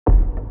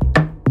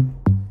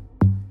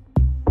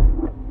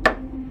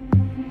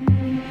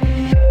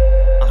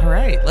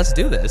let's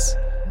do this.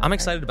 I'm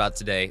excited about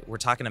today. We're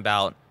talking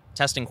about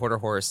testing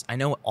Quarterhorse. I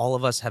know all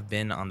of us have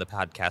been on the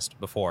podcast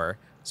before,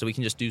 so we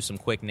can just do some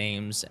quick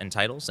names and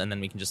titles, and then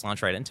we can just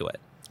launch right into it.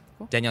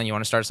 Cool. Danielle, you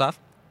want to start us off?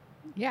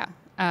 Yeah.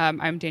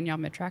 I'm Danielle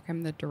Mittrack.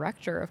 I'm the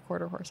director of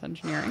Quarterhorse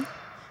Engineering.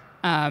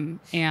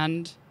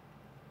 And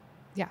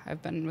yeah,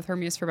 I've been with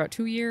Hermeus for about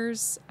 2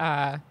 years.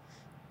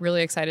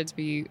 Really excited to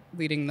be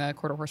leading the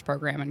Quarterhorse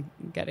program and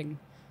getting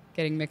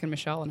Mick and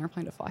Michelle an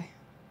airplane to fly.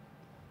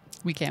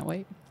 We can't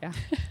wait. Yeah.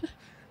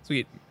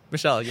 Sweet.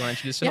 Michelle, you want to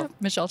introduce yourself? Yeah,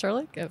 Michelle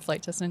Turlick, a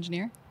flight test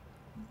engineer.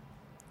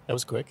 That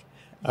was quick.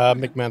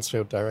 Mick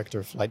Mansfield,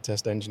 director of flight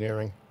test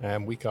engineering.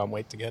 We can't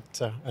wait to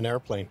get an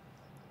airplane.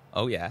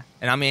 Oh, yeah.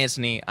 And I'm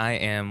Anthony. I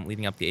am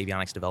leading up the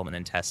avionics development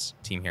and test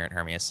team here at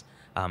Hermeus.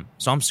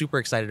 So I'm super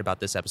excited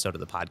about this episode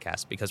of the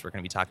podcast because we're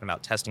going to be talking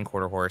about testing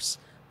Quarterhorse,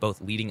 both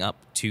leading up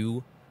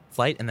to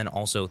flight and then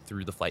also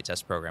through the flight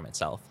test program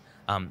itself.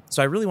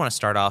 So I really want to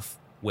start off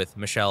with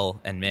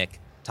Michelle and Mick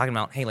talking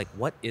about, hey, like,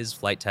 what is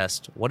flight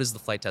test? What is the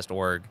flight test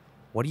org?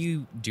 What do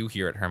you do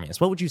here at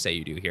Hermeus? What would you say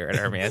you do here at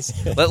Hermeus?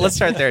 Let's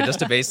start there just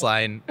to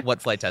baseline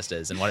what flight test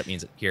is and what it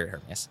means here at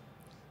Hermeus.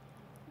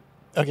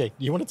 Okay,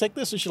 you want to take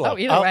this or shall I?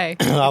 Either way.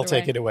 I'll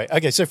take it away.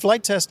 Okay, so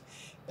flight test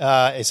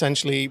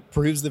essentially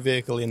proves the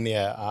vehicle in the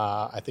air.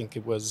 I think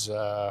it was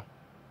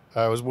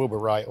Wilbur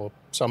Wright or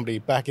somebody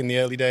back in the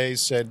early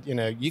days said,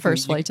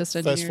 First flight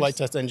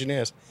test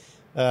engineers.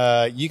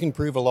 You can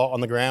prove a lot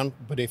on the ground,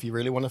 but if you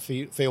really want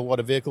to feel what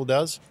a vehicle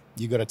does,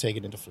 you got to take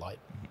it into flight.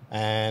 Mm-hmm.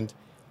 And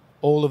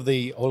all of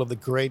the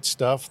great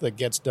stuff that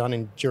gets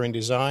done during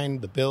design,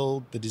 the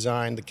build, the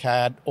design, the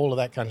CAD, all of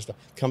that kind of stuff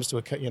comes to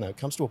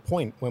a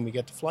point when we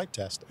get to flight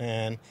test,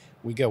 and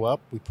we go up,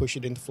 we push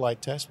it into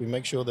flight test, we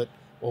make sure that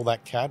all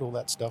that CAD, all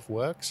that stuff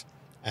works,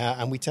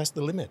 and we test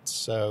the limits.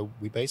 So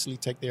we basically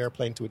take the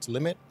airplane to its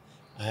limit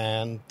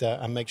and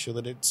make sure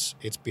that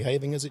it's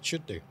behaving as it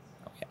should do.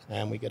 Oh, yeah.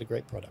 And we get a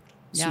great product.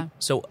 Yeah.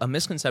 So a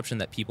misconception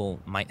that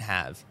people might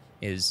have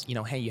is,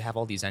 hey, you have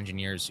all these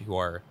engineers who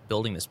are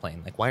building this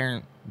plane. Like, why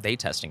aren't they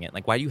testing it?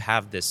 Like, why do you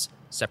have this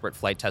separate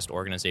flight test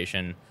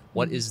organization?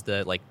 What is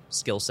the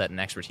skill set and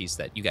expertise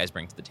that you guys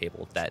bring to the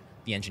table that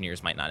the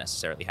engineers might not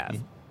necessarily have?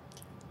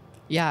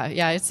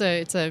 Yeah, it's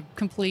a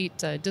complete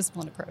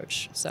discipline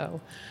approach.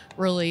 So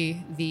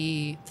really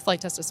the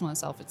flight test discipline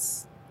itself,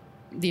 it's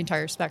the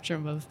entire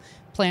spectrum of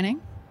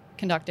planning,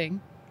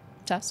 conducting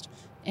test,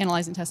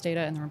 analyzing test data,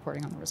 and then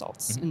reporting on the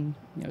results.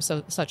 Mm-hmm. And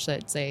so such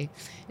that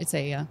it's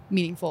a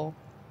meaningful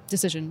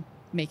decision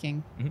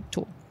making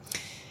tool.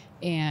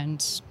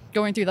 And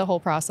going through the whole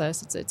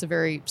process, it's a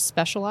very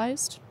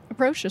specialized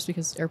approach, just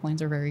because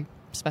airplanes are very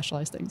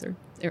specialized things.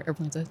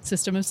 Airplanes a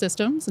system of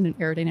systems and an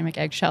aerodynamic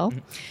eggshell,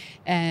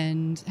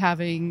 and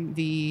having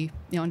the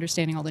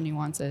understanding all the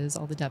nuances,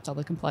 all the depth, all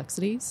the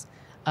complexities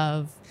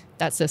of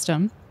that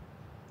system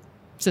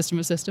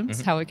of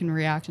systems, how it can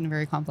react in a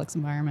very complex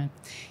environment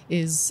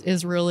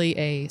is really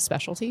a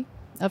specialty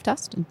of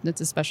test, and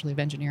it's a specialty of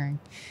engineering.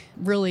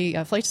 Really,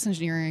 flight test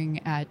engineering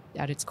at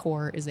its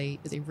core is a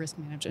risk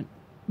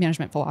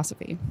management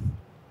philosophy.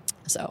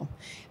 So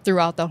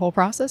throughout the whole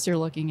process, you're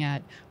looking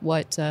at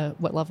what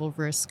level of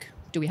risk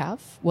do we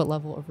have, what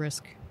level of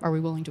risk are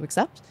we willing to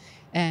accept,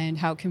 and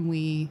how can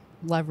we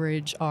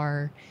leverage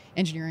our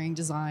engineering,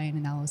 design,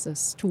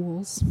 analysis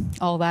tools,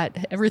 all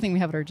that, everything we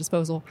have at our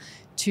disposal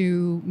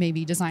to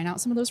maybe design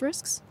out some of those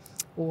risks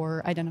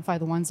or identify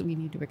the ones that we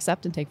need to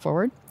accept and take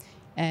forward.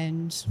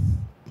 And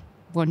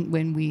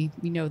when we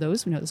know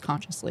those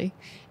consciously,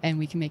 and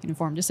we can make an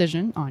informed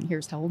decision on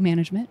here's how we'll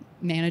manage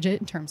it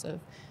in terms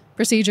of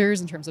procedures,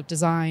 in terms of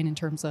design, in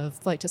terms of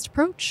flight test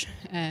approach,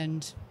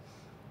 and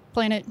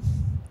plan it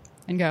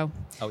and go.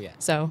 Oh, yeah.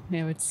 So,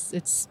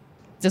 it's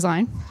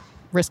design,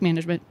 risk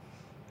management,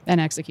 and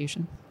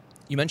execution.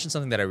 You mentioned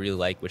something that I really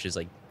like, which is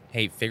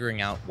hey,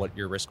 figuring out what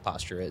your risk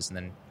posture is and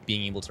then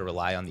being able to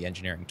rely on the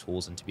engineering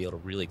tools and to be able to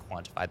really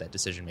quantify that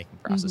decision-making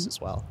process as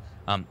well.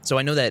 So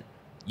I know that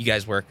you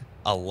guys work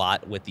a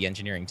lot with the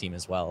engineering team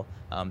as well.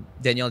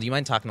 Danielle, do you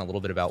mind talking a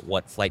little bit about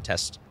what flight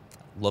test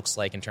looks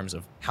like in terms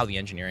of how the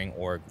engineering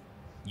org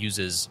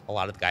uses a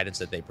lot of the guidance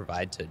that they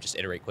provide to just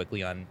iterate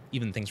quickly on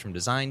even things from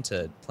design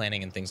to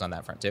planning and things on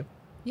that front too?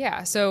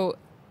 Yeah, so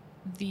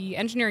the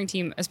engineering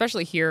team,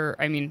 especially here,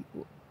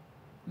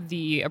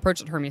 the approach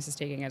that Hermeus is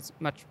taking is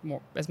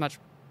much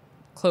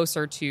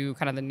closer to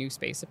kind of the new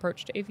space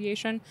approach to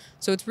aviation.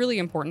 So it's really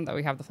important that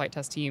we have the flight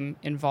test team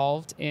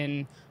involved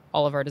in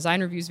all of our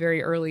design reviews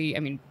very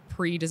early.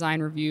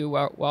 Pre-design review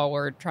while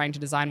we're trying to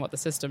design what the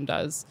system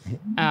does.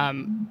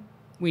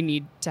 We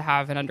need to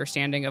have an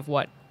understanding of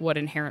what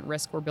inherent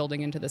risk we're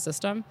building into the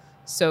system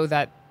so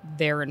that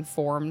they're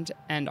informed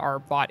and are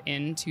bought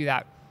into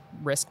that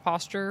risk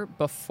posture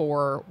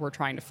before we're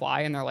trying to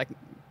fly. And they're like,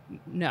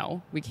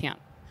 no, we can't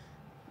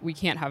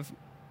have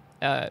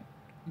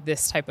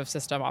this type of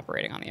system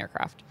operating on the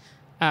aircraft.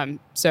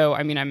 So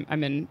I'm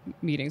in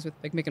meetings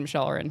with Mick and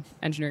Michelle, are in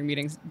engineering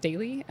meetings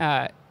daily,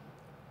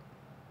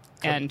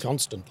 and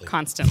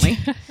constantly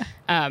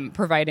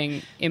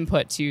providing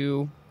input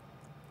to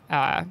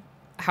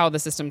how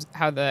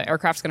the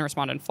aircraft's going to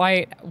respond in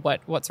flight,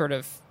 what sort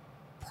of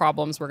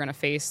problems we're going to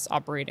face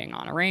operating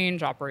on a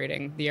range,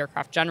 operating the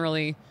aircraft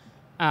generally,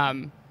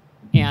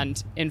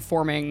 and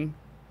informing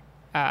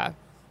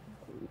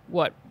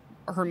what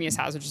Hermeus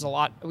has, which is a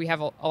lot. We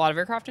have a lot of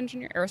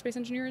aerospace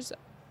engineers,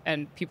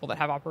 and people that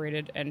have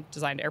operated and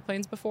designed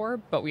airplanes before,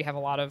 but we have a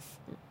lot of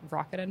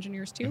rocket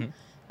engineers too,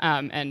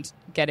 and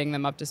getting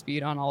them up to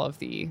speed on all of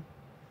the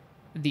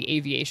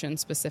aviation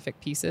specific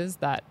pieces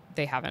that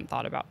they haven't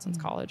thought about since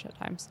college at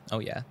times. Oh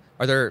yeah.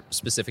 Are there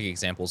specific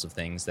examples of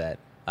things that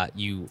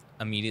you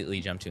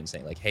immediately jump to and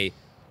say, like, hey,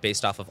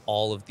 based off of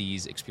all of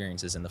these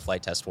experiences in the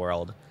flight test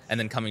world, and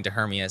then coming to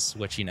Hermeus,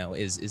 which, you know,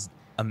 is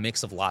a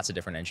mix of lots of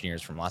different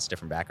engineers from lots of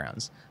different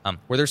backgrounds.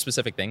 Were there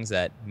specific things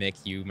that Nick,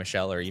 you,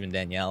 Michelle, or even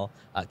Danielle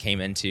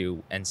came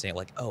into and say,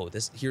 like, oh,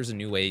 here's a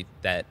new way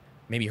that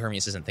maybe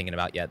Hermeus isn't thinking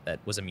about yet that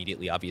was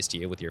immediately obvious to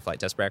you with your flight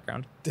test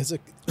background?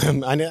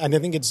 And I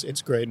think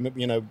it's great.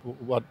 You know,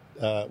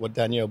 what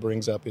Danielle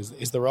brings up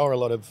is there are a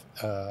lot of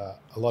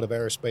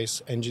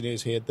aerospace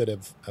engineers here that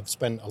have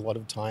spent a lot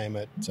of time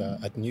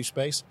at New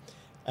Space,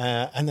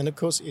 and then of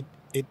course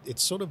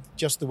it's sort of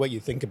just the way you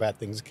think about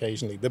things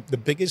occasionally. The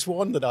biggest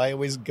one that I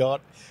always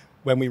got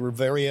when we were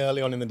very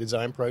early on in the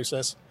design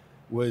process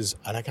was,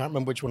 and I can't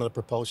remember which one of the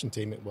propulsion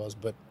team it was,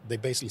 but they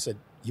basically said,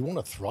 you want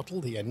to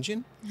throttle the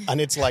engine? And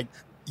it's like,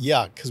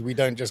 yeah, because we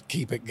don't just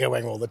keep it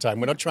going all the time.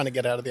 We're not trying to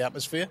get out of the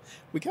atmosphere.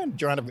 We kind of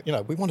try to, you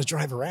know, we want to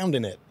drive around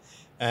in it.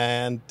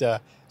 And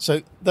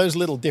so those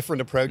little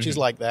different approaches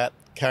like that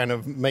kind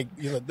of make,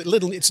 you know,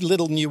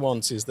 little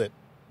nuances that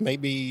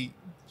maybe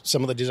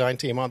some of the design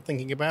team aren't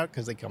thinking about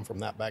because they come from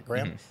that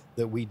background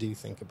that we do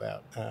think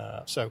about.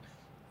 So,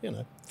 you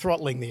know,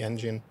 throttling the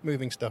engine,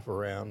 moving stuff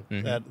around,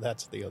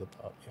 that's the other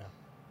part, yeah.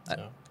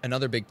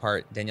 Another big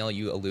part, Danielle,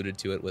 you alluded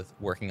to it with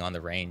working on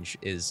the range,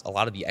 is a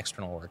lot of the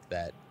external work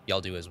that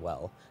y'all do as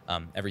well.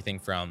 Everything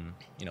from,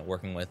 you know,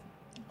 working with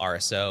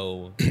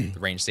RSO, the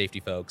range safety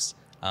folks,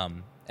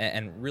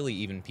 and really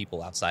even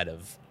people outside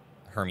of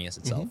Hermeus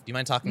itself. Do you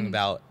mind talking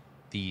about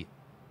the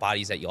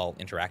bodies that y'all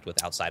interact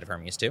with outside of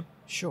Hermeus too?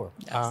 Sure.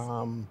 Yes.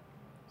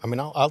 I mean,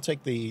 I'll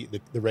take the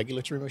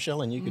regulatory,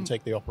 Michelle, and you can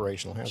take the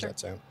operational. How's that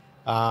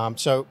sound?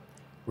 So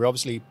we're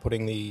obviously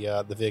putting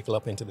the vehicle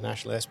up into the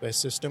National Airspace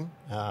System.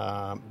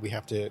 We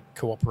have to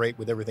cooperate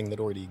with everything that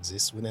already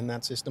exists within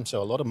that system.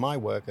 So a lot of my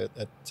work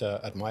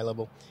at my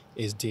level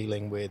is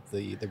dealing with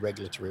the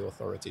regulatory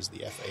authorities,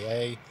 the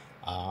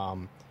FAA,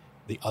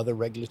 the other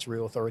regulatory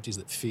authorities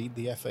that feed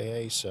the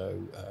FAA,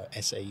 so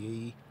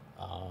SAE,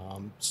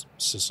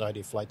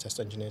 Society of Flight Test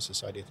Engineers,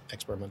 Society of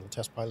Experimental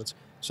Test Pilots,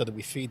 so that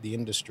we feed the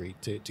industry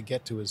to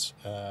get to us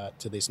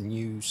to this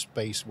new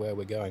space where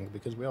we're going,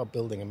 because we are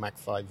building a Mach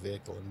 5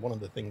 vehicle, and one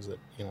of the things that,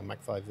 you know,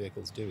 Mach 5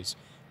 vehicles do is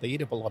they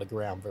eat up a lot of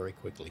ground very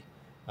quickly.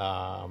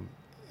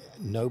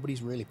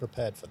 Nobody's really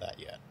prepared for that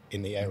yet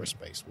in the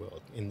aerospace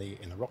world. In the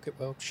rocket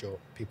world, sure,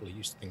 people are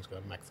used to things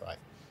going Mach 5.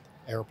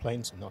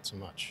 Airplanes, not so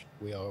much.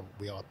 We are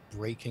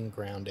breaking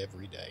ground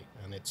every day,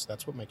 and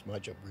that's what makes my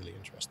job really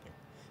interesting.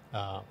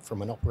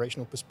 From an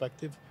operational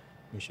perspective,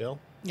 Michelle?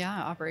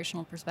 Yeah,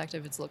 operational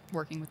perspective, it's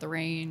working with the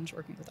range,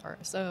 working with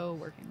RSO,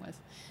 working with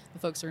the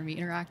folks we're going to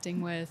be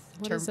interacting with.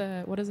 What is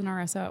an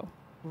RSO?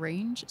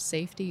 Range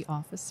Safety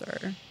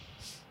Officer.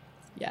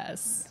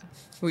 Yes.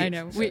 I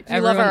know. We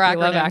love our acronyms.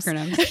 We love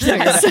acronyms.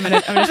 Yes. I'm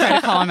going to try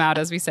to call them out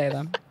as we say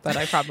them, but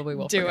I probably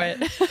will do forget.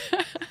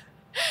 it.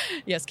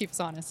 Yes, keep us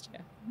honest.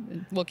 Yeah.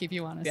 We'll keep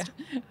you honest.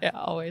 Yeah,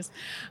 always.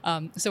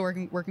 So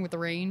working with the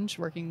range,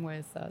 working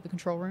with the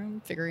control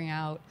room, figuring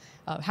out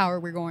how are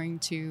we going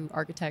to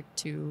architect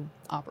to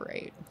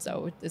operate.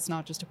 So it's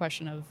not just a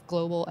question of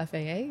global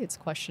FAA. It's a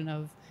question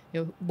of,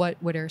 you know, what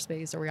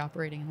airspace are we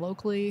operating in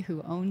locally?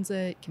 Who owns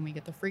it? Can we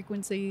get the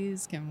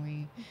frequencies? Can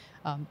we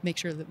make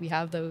sure that we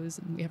have those?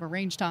 And we have our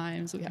range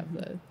times. We have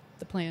the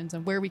plans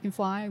on where we can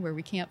fly, where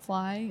we can't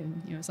fly,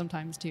 and, you know,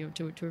 sometimes to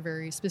a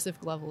very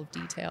specific level of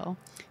detail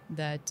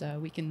that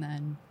we can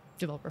then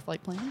develop our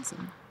flight plans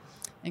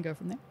and go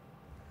from there.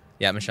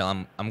 Yeah,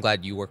 Michelle, I'm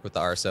glad you work with the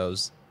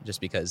RSOs, just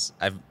because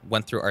I've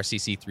went through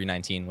RCC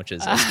 319, which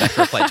is a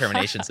Spectra flight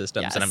termination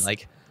systems, Yes. and I'm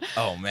like,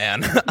 oh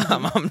man,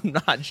 I'm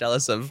not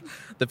jealous of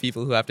the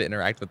people who have to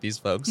interact with these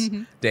folks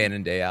day in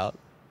and day out.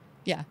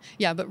 Yeah,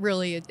 but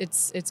really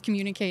it's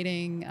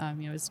communicating.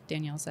 You know, as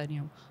Danielle said, you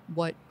know,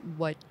 what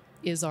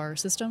is our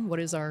system? What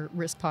is our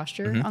risk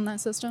posture on that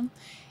system?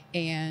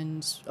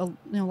 And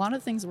a lot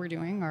of things we're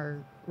doing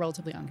are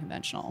relatively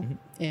unconventional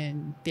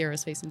in the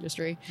aerospace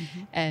industry,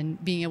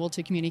 and being able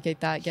to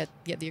communicate that, get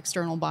the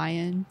external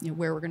buy-in, you know,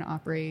 where we're going to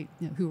operate,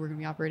 you know, who we're going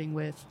to be operating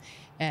with,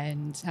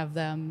 and have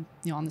them,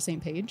 you know, on the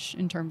same page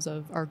in terms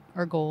of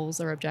our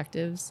goals, our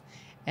objectives,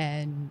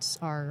 and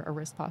our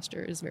risk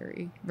posture is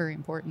very, very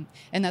important.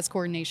 And that's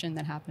coordination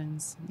that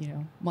happens, you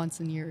know, months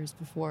and years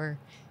before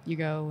you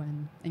go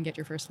and get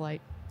your first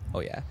flight. Oh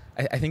yeah,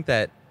 I think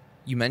that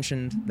you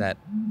mentioned that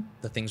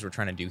the things we're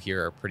trying to do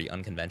here are pretty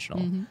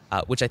unconventional,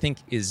 which I think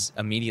is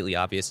immediately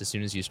obvious as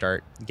soon as you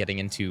start getting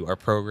into our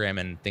program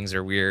and things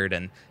are weird,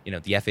 and, you know,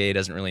 the FAA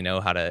doesn't really know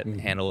how to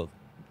handle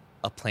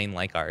a plane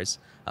like ours.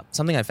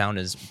 Something I found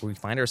is we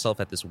find ourselves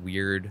at this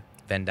weird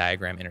Venn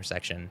diagram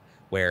intersection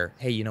where,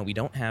 hey, we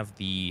don't have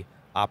the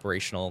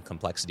operational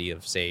complexity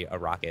of, say, a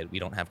rocket. We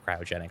don't have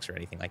cryogenics or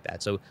anything like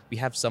that. So we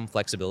have some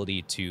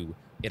flexibility to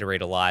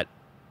iterate a lot,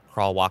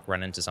 crawl, walk,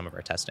 run into some of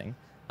our testing.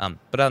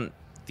 But on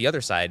the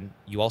other side,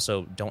 you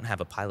also don't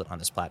have a pilot on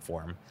this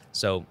platform.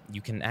 So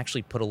you can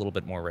actually put a little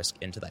bit more risk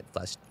into that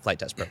flight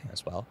test program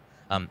as well.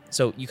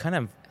 So you kind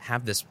of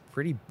have this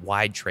pretty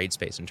wide trade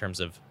space in terms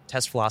of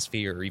test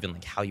philosophy or even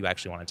like how you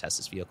actually want to test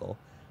this vehicle.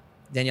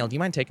 Danielle, do you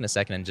mind taking a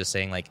second and just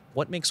saying like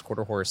what makes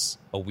Quarterhorse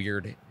a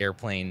weird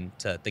airplane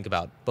to think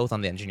about, both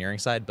on the engineering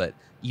side, but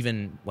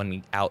even when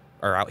we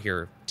are out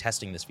here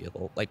testing this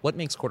vehicle? Like what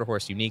makes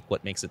Quarterhorse unique?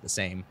 What makes it the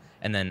same?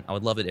 And then I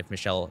would love it if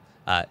Michelle,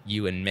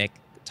 you and Mick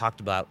talked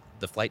about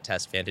the flight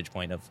test vantage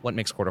point of what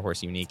makes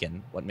Quarterhorse unique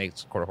and what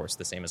makes Quarterhorse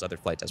the same as other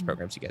flight test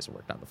programs you guys have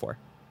worked on before.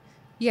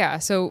 Yeah,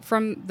 so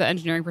from the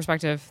engineering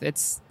perspective,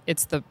 it's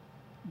the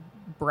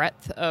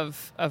breadth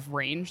of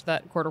range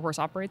that Quarterhorse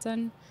operates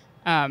in.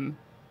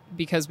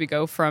 Because we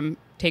go from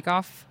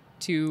takeoff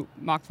to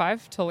Mach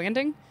 5 to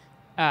landing,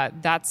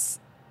 that's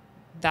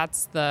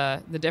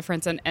the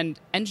difference. And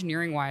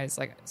engineering wise,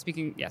 like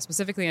speaking,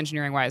 specifically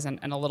engineering wise, and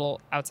a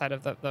little outside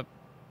of the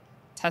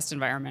test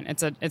environment,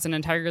 it's an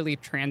entirely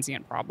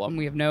transient problem.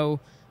 We have no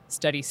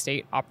steady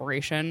state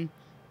operation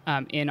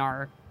in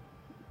our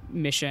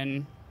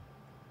mission.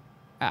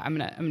 I'm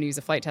gonna use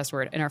a flight test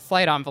word, in our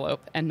flight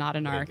envelope and not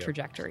in our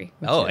trajectory.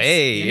 Oh,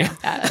 hey.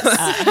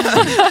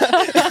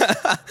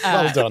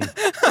 Well done.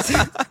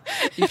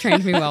 You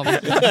trained me well.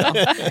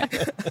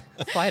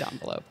 Flight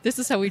envelope. This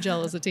is how we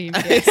gel as a team.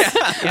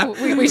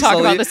 We talk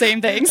about the same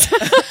things.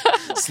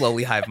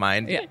 Slowly hive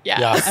mind.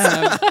 Yeah.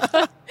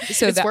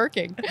 So it's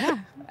working. Yeah.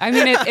 I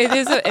mean,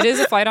 it is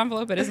a flight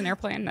envelope. It is an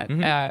airplane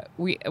that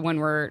when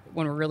we're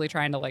really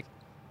trying to like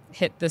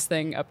hit this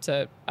thing up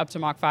to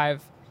Mach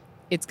 5,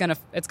 it's gonna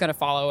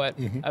follow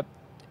a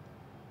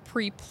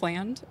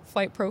pre-planned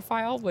flight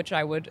profile, which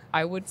I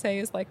would say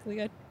is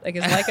likely like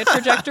a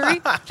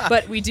trajectory.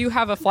 But we do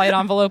have a flight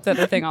envelope that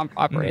the thing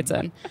operates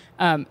in.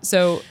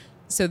 So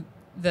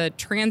the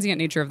transient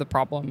nature of the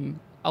problem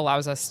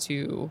allows us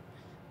to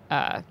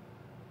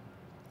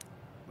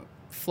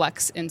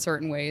flex in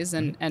certain ways,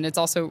 and it's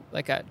also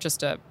like an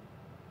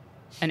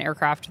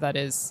aircraft that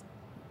is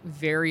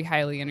very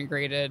highly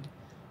integrated.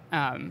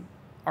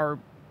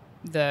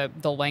 The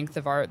length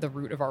of the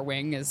root of our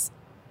wing is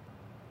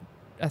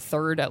a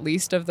third at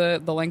least of the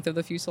length of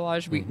the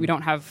fuselage. We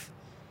don't have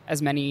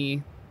as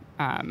many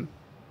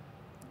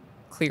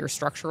clear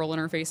structural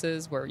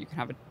interfaces where you can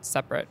have a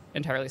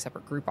entirely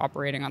separate group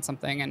operating on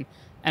something,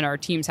 and our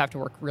teams have to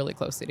work really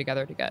closely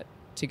together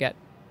to get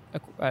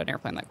an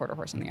airplane like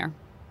Quarterhorse in the air.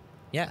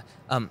 Yeah.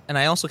 And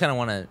I also kind of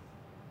want to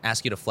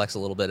ask you to flex a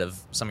little bit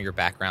of some of your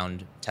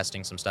background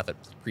testing some stuff at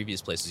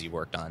previous places you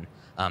worked on,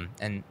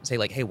 and say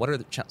like, hey, what are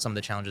some of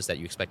the challenges that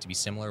you expect to be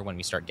similar when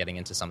we start getting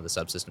into some of the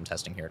subsystem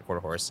testing here at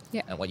Quarterhorse,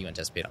 and what you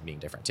anticipate on being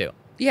different too?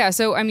 Yeah.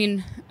 So, I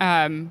mean,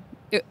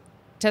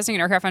 testing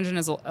an aircraft engine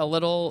is a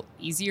little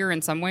easier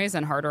in some ways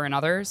and harder in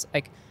others.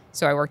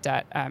 So I worked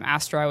at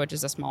Astra, which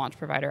is a small launch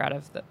provider out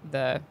of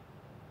the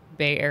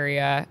Bay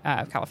Area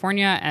of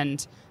California,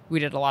 and we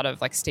did a lot of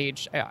like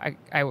stage.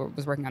 I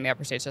was working on the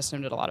upper stage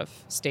system, did a lot of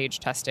stage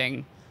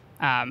testing,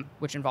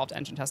 which involved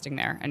engine testing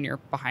there. And you're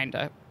behind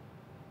a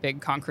big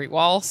concrete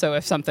wall, so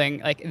if something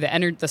like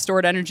the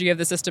stored energy of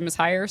the system is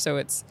higher, so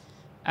it's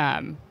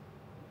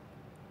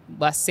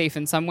less safe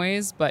in some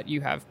ways, but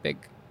you have big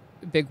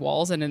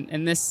walls.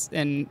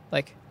 And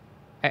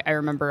I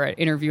remember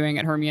interviewing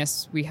at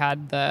Hermeus, we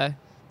had the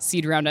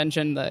seed round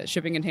engine, the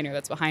shipping container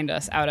that's behind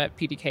us, out at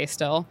PDK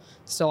still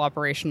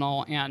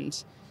operational,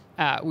 and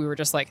we were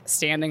just like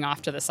standing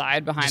off to the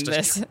side behind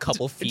just a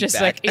couple feet just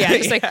back.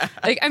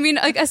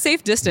 Like a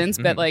safe distance,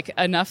 but like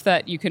enough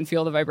that you can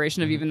feel the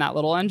vibration of even that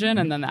little engine,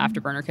 and then the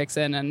afterburner kicks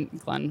in, and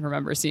Glenn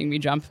remembers seeing me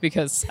jump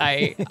because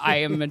I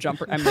am I'm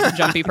a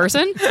jumpy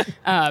person,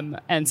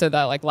 and so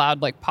that like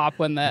loud like pop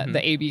when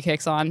the AB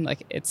kicks on,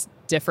 like it's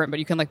different, but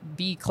you can like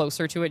be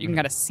closer to it, you can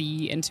kind of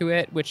see into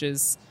it, which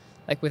is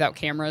like without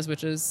cameras,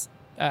 which is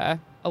a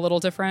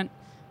little different,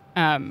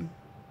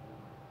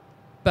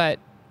 but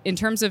in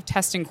terms of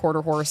testing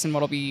Quarterhorse and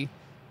what'll be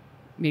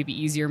maybe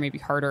easier, maybe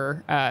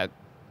harder,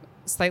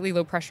 slightly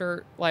lower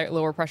pressure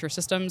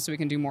systems, so we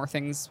can do more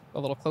things a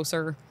little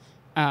closer.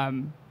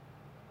 And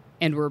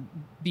we're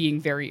being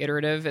very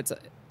iterative.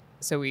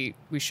 So we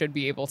should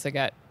be able to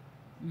get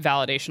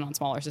validation on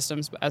smaller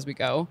systems as we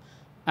go.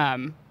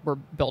 We're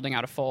building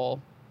out a full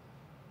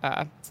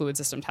fluid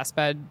system test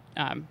bed,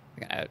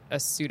 a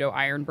pseudo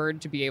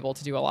Ironbird, to be able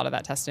to do a lot of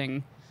that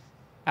testing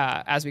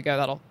as we go.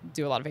 That'll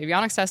do a lot of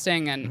avionics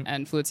testing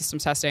and fluid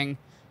systems testing.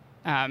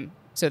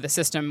 So the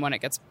system, when it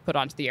gets put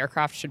onto the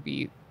aircraft, should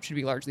be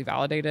largely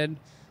validated.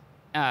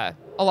 A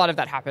lot of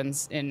that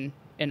happens in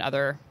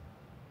other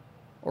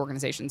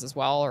organizations as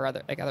well, or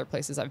other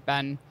places I've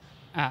been,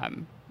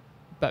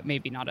 but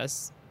maybe not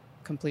as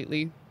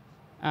completely.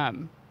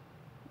 So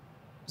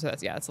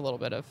it's a little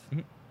bit of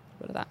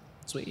that.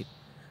 Sweet.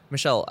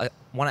 Michelle, I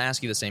want to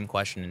ask you the same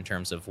question in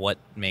terms of what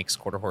makes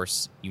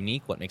Quarterhorse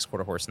unique, what makes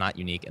Quarterhorse not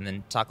unique, and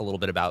then talk a little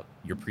bit about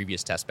your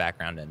previous test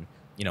background and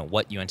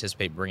what you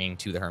anticipate bringing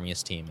to the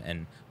Hermeus team,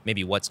 and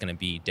maybe what's going to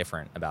be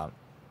different about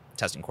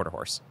testing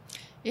Quarterhorse.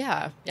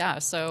 Yeah.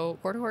 So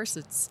Quarterhorse,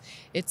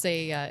 it's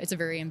a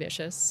very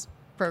ambitious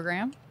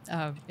program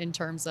in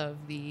terms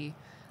of the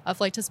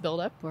flight test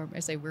buildup. Where I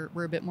say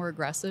we're a bit more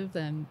aggressive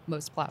than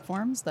most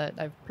platforms that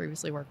I've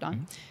previously worked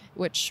on,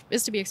 which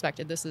is to be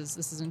expected. This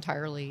is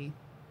entirely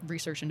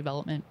research and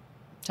development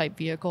type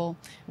vehicle,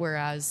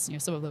 whereas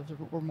some of those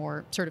were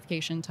more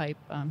certification type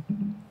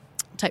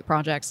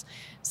projects.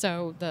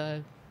 So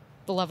the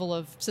level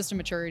of system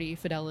maturity,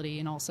 fidelity,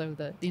 and also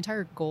the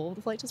entire goal of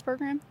the flight test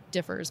program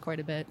differs quite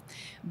a bit.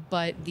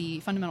 But the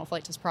fundamental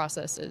flight test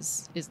process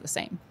is the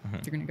same. You're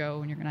going to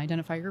go and you're going to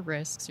identify your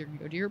risks. You're going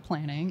to go do your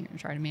planning. You're going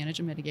to try to manage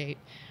and mitigate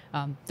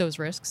those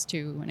risks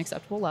to an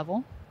acceptable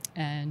level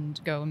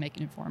and go and make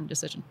an informed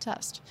decision to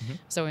test.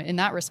 So in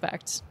that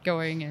respect,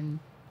 going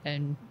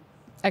and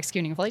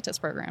executing a flight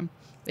test program,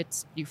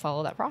 you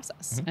follow that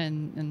process.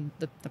 And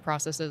the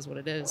process is what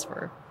it is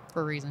for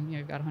a reason.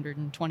 You've got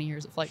 120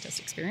 years of flight test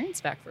experience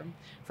back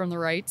from the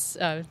Wrights,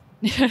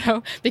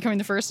 becoming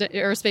the first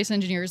aerospace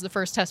engineers, the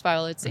first test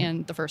pilots,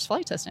 and the first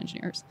flight test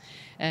engineers,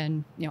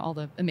 and all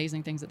the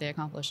amazing things that they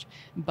accomplished.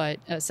 But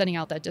setting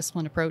out that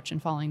disciplined approach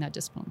and following that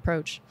disciplined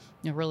approach,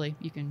 really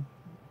you can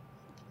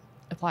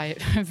apply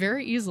it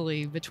very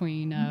easily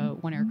between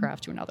one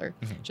aircraft to another.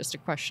 Just a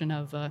question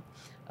of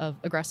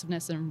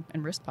aggressiveness and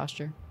risk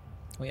posture.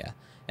 Oh yeah,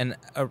 and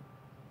a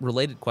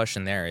related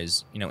question there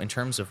is, in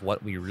terms of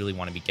what we really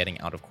want to be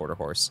getting out of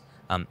Quarterhorse,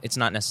 it's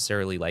not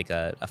necessarily like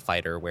a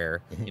fighter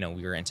where,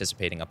 we were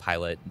anticipating a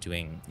pilot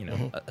doing,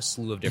 a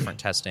slew of different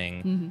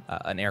testing,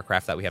 an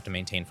aircraft that we have to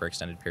maintain for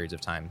extended periods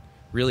of time.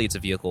 Really, it's a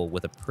vehicle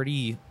with a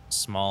pretty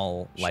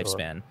small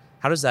lifespan.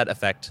 How does that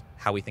affect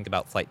how we think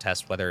about flight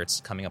tests, whether it's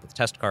coming up with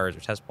test cars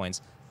or test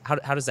points?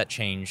 How does that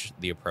change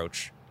the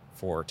approach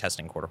for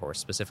testing Quarterhorse,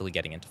 specifically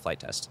getting into flight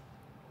test?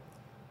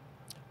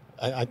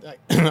 I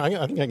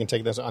think I can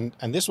take this on,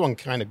 and this one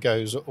kind of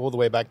goes all the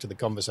way back to the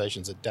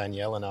conversations that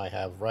Danielle and I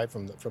have right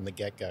from the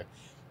get-go.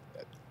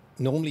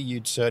 Normally,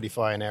 you'd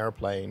certify an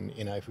airplane,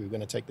 if we were going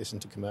to take this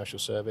into commercial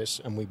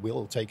service, and we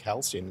will take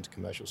Halcyon into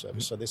commercial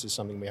service. So this is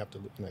something we have to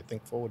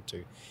think forward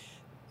to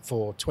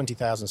for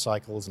 20,000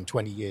 cycles and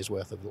 20 years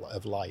worth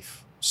of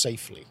life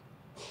safely.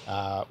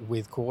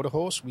 With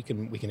Quarterhorse, we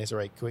can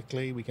iterate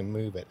quickly, we can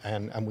move it,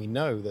 and we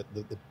know that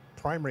the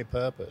primary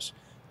purpose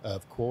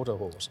of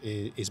Quarterhorse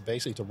is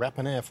basically to wrap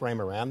an airframe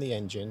around the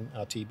engine,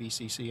 our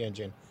TBCC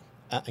engine,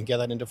 and get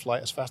that into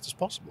flight as fast as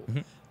possible.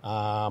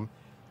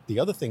 The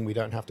other thing we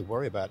don't have to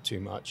worry about too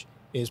much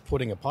is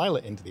putting a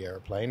pilot into the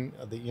airplane.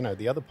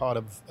 The other part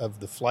of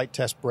the flight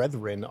test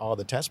brethren are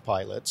the test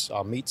pilots,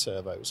 our meat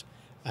servos.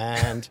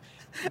 And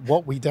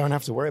what we don't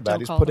have to worry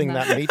about is putting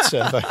that meat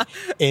servo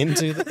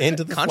into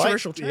the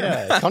controversial flight.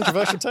 term. Yeah,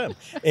 controversial term.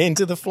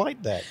 Into the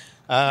flight deck.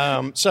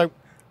 So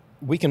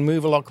we can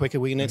move a lot quicker,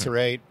 we can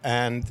iterate,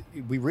 and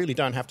we really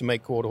don't have to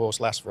make Quarterhorse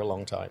last for a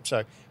long time.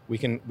 So we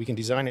can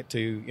design it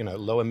to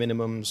lower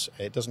minimums.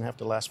 It doesn't have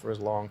to last for as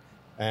long,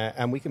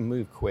 and we can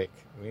move quick.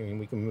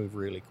 We can move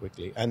really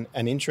quickly. And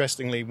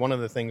interestingly, one of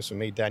the things for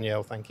me,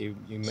 Danielle, thank you.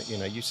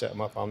 You set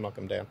them up. I'll knock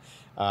them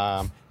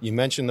down. You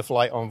mentioned the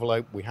flight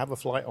envelope. We have a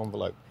flight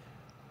envelope.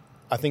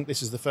 I think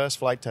this is the first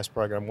flight test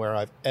program where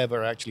I've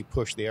ever actually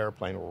pushed the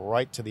airplane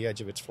right to the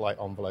edge of its flight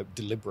envelope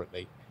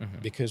deliberately,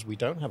 because we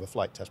don't have a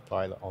flight test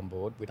pilot on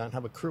board. We don't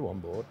have a crew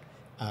on board.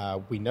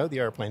 We know the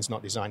airplane's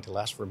not designed to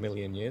last for a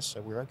million years, so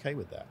we're okay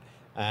with that.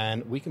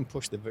 And we can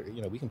push the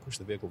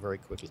vehicle very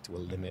quickly to a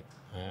limit.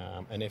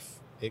 And if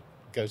it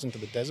goes into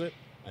the desert,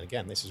 and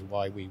again, this is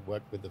why we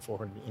work with the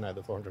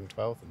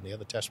 412 and the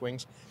other test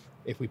wings.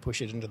 If we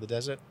push it into the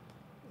desert,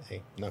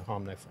 hey, no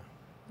harm, no foul.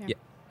 Yeah.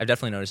 I've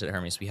definitely noticed at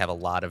Hermes we have a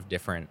lot of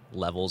different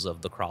levels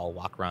of the crawl,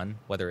 walk, run,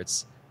 whether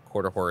it's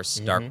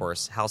Quarterhorse, Dark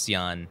Horse,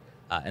 Halcyon,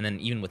 and then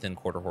even within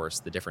Quarterhorse,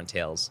 the different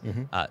tails.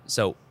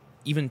 So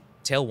even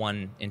Tail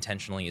 1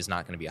 intentionally is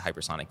not going to be a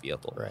hypersonic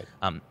vehicle. Right.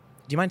 Do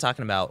you mind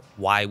talking about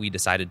why we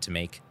decided to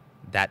make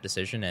that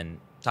decision and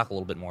talk a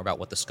little bit more about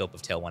what the scope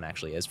of Tail 1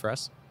 actually is for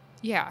us?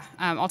 Yeah,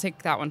 I'll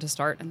take that one to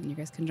start, and then you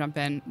guys can jump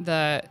in.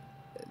 The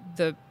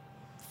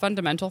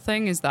fundamental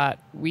thing is that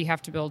we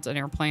have to build an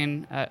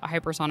airplane, a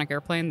hypersonic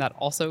airplane that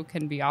also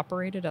can be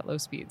operated at low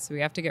speeds. So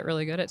we have to get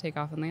really good at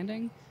takeoff and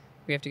landing.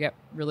 We have to get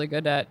really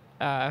good at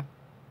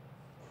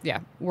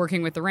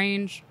working with the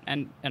range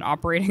and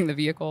operating the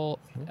vehicle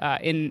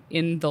in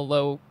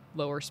the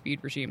lower speed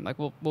regime. Like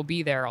we'll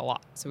be there a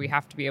lot, so we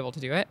have to be able to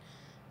do it.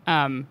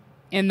 And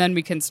then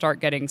we can start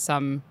getting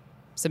some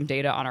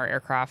data on our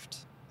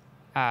aircraft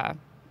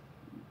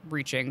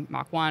reaching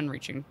Mach 1,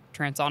 reaching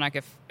transonic,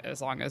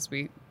 as long as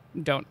we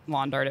don't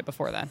lawn dart it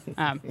before then.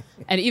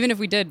 And even if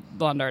we did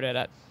lawn dart it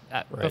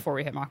at before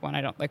we hit Mach 1,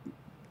 I don't like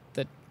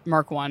the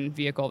Mark 1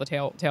 vehicle, the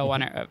tail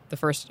one, the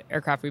first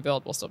aircraft we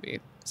build will still be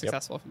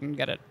successful if we can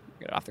get it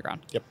off the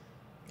ground. Yep.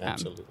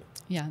 Absolutely.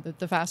 Yeah,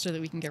 the faster that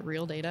we can get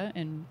real data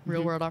in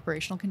real world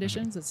operational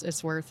conditions,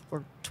 it's worth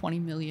for 20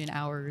 million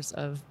hours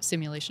of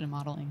simulation and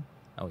modeling.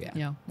 Oh yeah.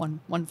 You know,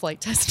 one flight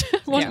test,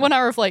 one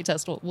hour flight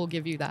test will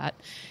give you that.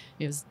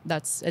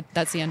 That's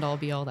the end all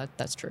be all.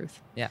 That's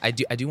truth. Yeah, I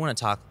do want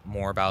to talk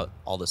more about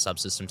all the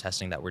subsystem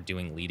testing that we're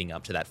doing leading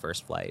up to that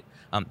first flight.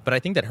 But I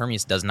think that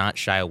Hermeus does not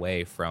shy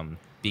away from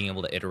being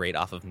able to iterate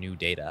off of new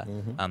data.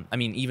 I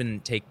mean, even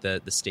take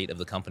the state of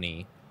the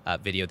company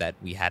video that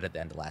we had at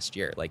the end of last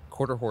year. Like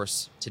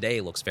Quarterhorse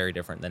today looks very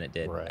different than it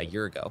did a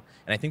year ago,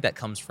 and I think that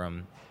comes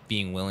from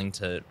being willing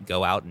to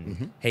go out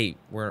and hey,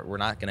 we're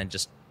not going to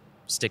just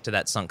stick to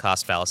that sunk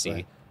cost fallacy.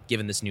 Right.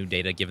 Given this new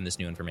data, given this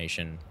new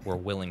information, we're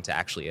willing to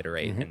actually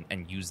iterate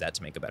and use that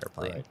to make a better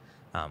plane,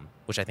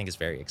 which I think is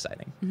very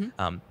exciting.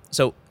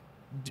 So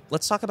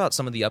let's talk about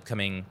some of the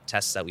upcoming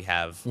tests that we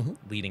have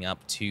leading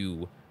up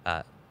to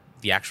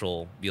the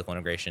actual vehicle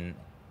integration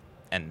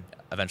and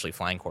eventually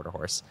flying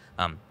Quarterhorse.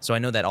 So I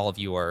know that all of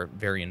you are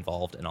very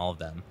involved in all of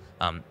them.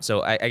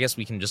 So I guess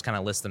we can just kind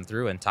of list them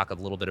through and talk a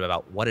little bit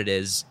about what it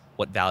is,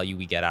 what value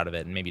we get out of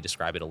it, and maybe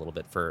describe it a little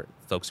bit for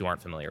folks who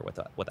aren't familiar with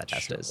what that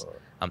test is.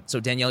 So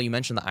Danielle, you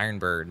mentioned the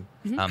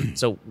Ironbird.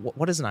 So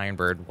what is an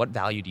Ironbird? What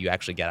value do you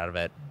actually get out of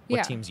it?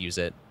 What teams use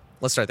it?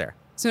 Let's start there.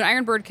 So an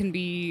Ironbird can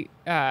be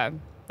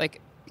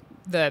like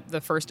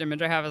the first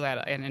image I have is I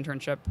had an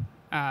internship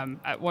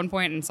at one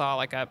point and saw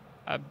like a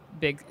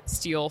big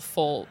steel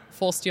full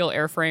steel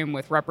airframe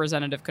with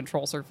representative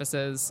control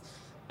surfaces.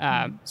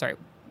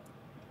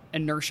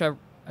 Inertia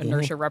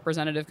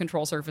representative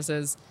control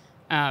surfaces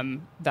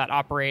that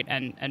operate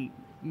and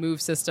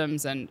move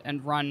systems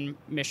and run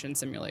mission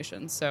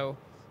simulations. So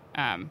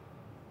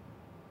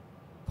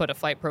put a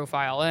flight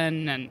profile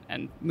in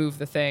and move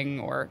the thing,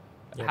 or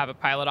have a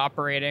pilot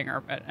operating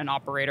or an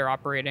operator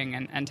operating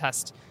and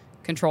test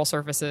control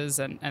surfaces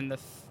and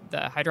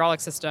the hydraulic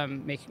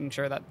system, making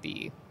sure that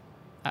the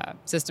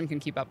system can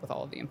keep up with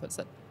all of the inputs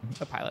that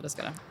the pilot is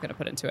going to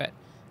put into it.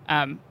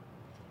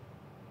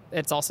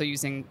 It's also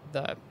using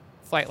the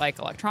flight-like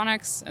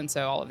electronics, and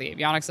so all of the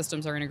avionics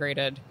systems are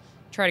integrated.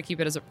 Try to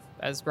keep it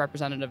as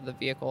representative of the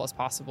vehicle as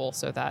possible,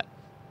 so that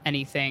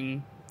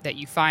anything that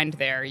you find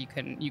there, you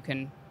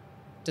can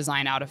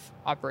design out of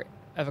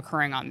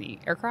occurring on the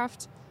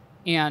aircraft,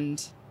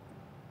 and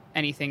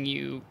anything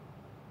you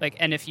like.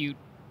 And if you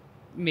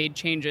made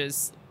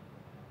changes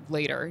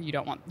later, you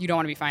don't want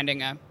to be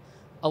finding a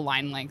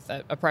line length,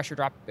 a pressure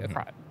drop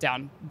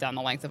down the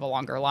length of a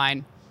longer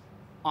line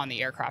on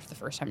the aircraft the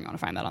first time you want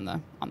to find that on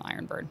the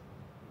Ironbird.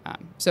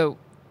 So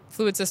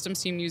fluid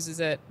systems team uses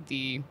it,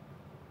 the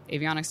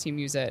avionics team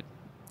use it,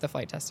 the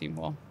flight test team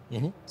will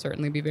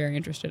certainly be very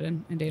interested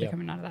in data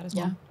coming out of that as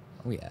well.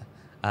 Oh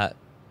yeah.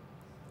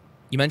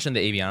 You mentioned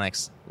the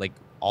avionics, like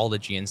all the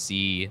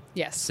GNC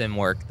sim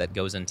work that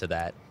goes into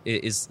that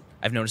is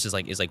I've noticed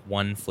is like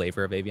one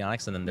flavor of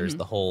avionics, and then there's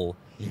the whole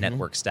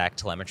network stack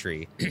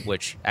telemetry,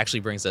 which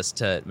actually brings us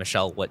to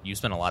Michelle, what you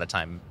spent a lot of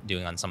time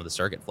doing on some of the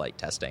surrogate flight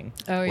testing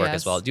work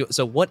as well.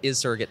 So what is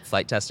surrogate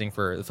flight testing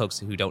for the folks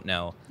who don't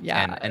know?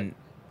 Yeah. And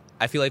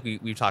I feel like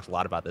we've talked a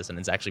lot about this, and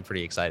it's actually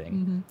pretty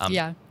exciting. Do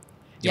you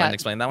want to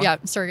explain that one? Yeah,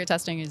 surrogate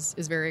testing is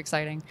very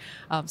exciting.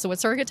 So what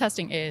surrogate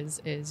testing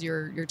is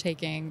you're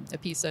taking a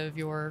piece of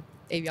your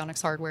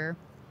avionics hardware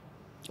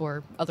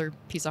or other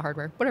piece of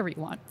hardware, whatever you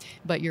want,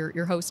 but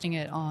you're hosting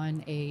it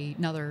on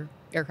another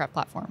aircraft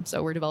platform.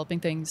 So we're developing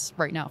things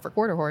right now for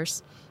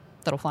Quarterhorse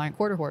that'll fly on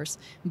Quarterhorse,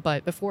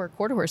 but before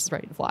Quarterhorse is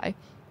ready to fly,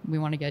 we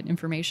want to get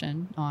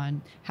information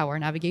on how our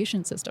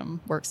navigation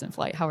system works in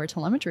flight, how our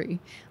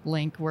telemetry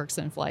link works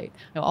in flight.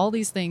 All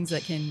these things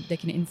that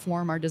can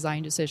inform our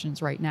design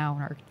decisions right now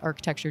and our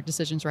architecture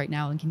decisions right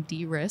now, and can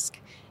de-risk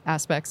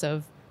aspects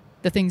of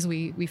the things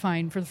we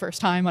find for the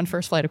first time on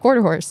first flight of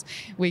Quarterhorse.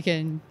 We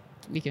can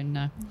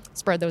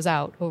spread those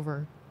out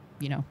over,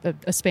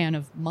 a span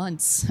of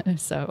months.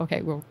 So,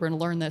 okay, we're going to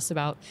learn this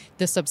about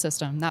this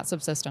subsystem, that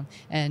subsystem,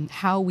 and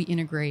how we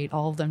integrate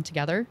all of them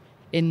together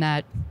in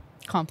that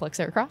complex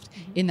aircraft,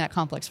 in that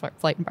complex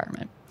flight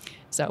environment.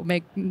 So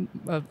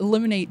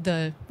limit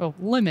the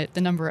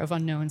number of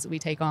unknowns that we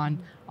take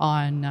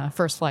on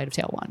first flight of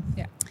Tail 1.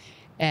 Yeah,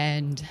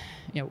 and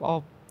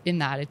all in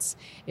that,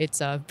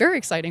 it's a very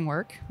exciting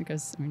work,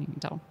 because you can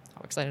tell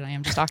how excited I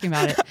am just talking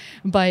about it.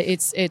 But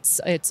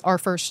it's our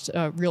first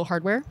real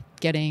hardware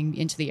getting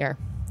into the air,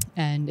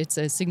 and it's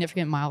a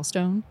significant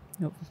milestone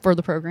for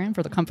the program,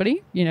 for the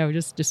company.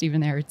 Just even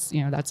there, it's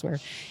that's where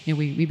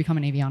we become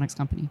an avionics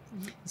company.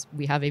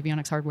 We have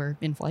avionics hardware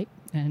in flight,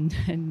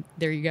 and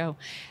there you go.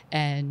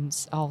 And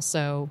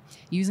also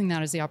using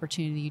that as the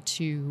opportunity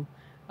to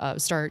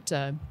start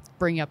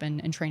bringing up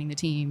and training the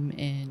team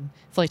in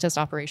flight test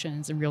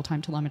operations and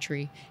real-time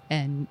telemetry,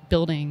 and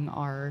building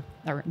our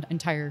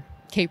entire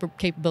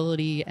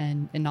capability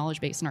and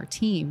knowledge base in our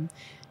team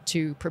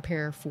to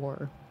prepare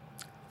for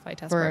flight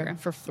test program.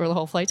 For the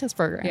whole flight test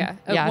program.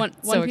 One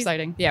piece,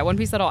 exciting. Yeah, one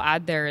piece that I'll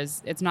add there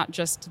is it's not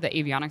just the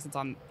avionics that's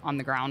on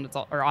the ground,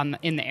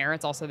 in the air.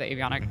 It's also the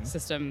avionic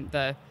system,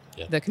 the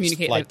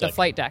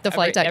flight deck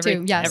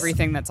too. Yes,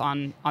 everything that's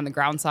on the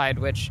ground side,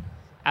 which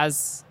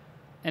as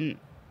an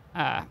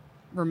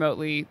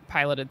remotely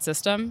piloted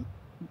system,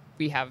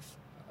 we have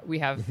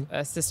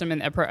a system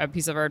in a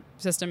piece of our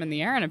system in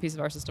the air and a piece of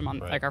our system on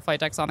like our flight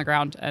decks on the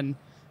ground, and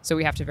so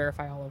we have to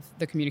verify all of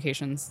the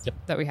communications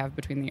that we have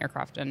between the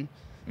aircraft and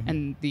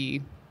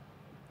the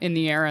in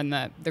the air and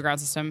the ground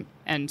system,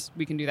 and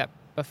we can do that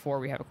before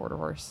we have a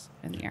Quarterhorse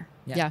in the air.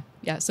 Yeah.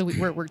 So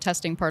we're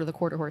testing part of the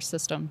Quarterhorse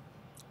system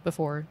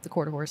before the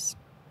Quarterhorse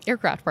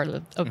aircraft part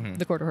of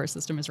the Quarterhorse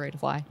system is ready to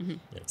fly.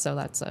 So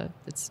that's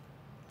it's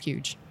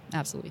huge,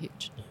 absolutely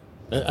huge.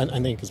 And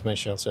I think, as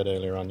Michelle said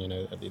earlier on,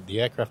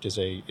 the aircraft is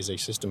a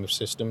system of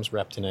systems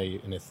wrapped in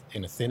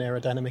a thin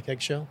aerodynamic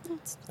eggshell.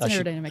 It's an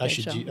aerodynamic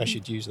eggshell. I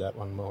should use that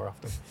one more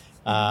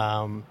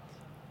often.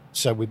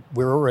 So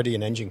we're already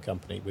an engine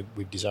company.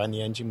 We've designed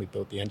the engine, we've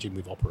built the engine,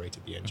 we've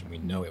operated the engine. We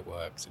know it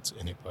works,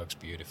 and it works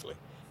beautifully.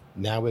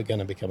 Now we're going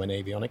to become an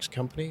avionics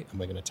company, and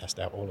we're going to test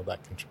out all of that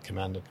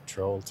command and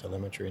control,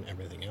 telemetry, and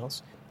everything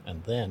else.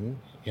 And then,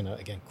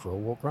 again, crawl,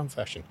 walk, run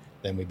fashion,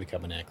 then we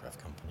become an aircraft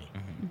company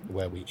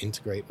where we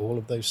integrate all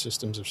of those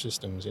systems of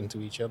systems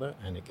into each other,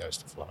 and it goes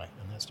to fly.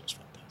 And that's just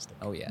fantastic.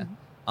 Oh, yeah.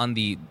 On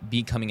the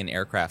becoming an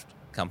aircraft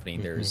company,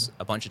 there's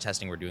a bunch of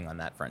testing we're doing on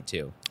that front,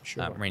 too.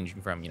 Sure.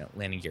 Ranging from,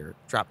 landing gear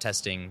drop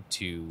testing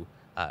to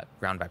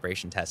ground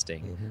vibration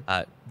testing.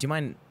 Do you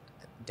mind,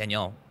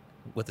 Danielle,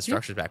 with the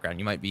structures background,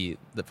 you might be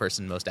the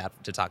person most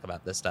apt to talk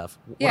about this stuff.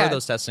 What are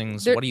those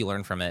testings? What do you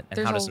learn from it?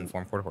 And how does it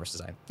inform Quarterhorse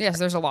design? Yes,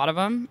 there's a lot of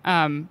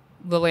them.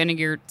 The landing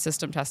gear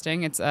system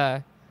testing,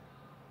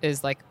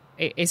 is like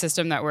a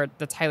system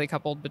that's highly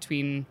coupled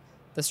between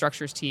the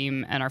structures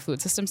team and our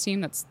fluid systems team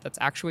that's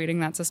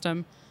actuating that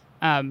system.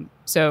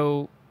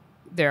 So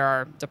there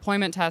are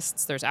deployment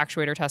tests, there's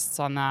actuator tests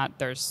on that,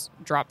 there's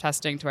drop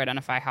testing to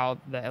identify how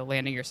the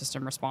landing gear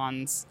system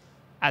responds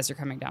as you're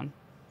coming down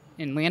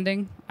in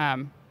landing.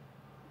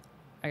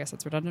 I guess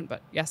that's redundant,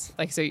 but yes,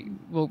 so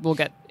we'll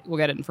get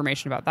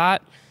information about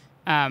that.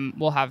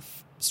 We'll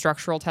have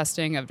structural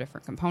testing of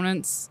different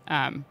components.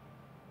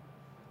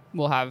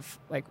 We'll have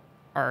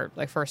our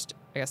first,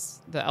 I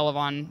guess, the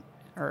Elevon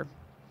or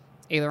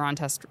aileron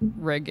test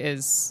rig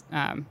is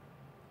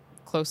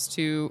close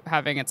to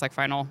having its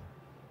final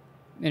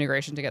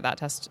integration to get that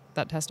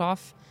test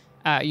off.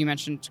 You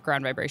mentioned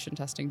ground vibration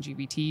testing,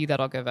 GVT.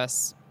 That'll give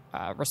us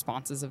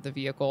responses of the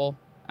vehicle,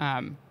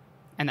 and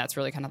that's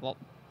really kind of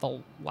the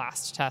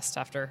last test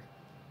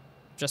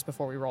just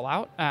before we roll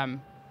out,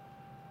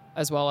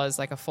 as well as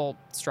a full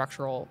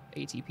structural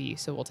ATP.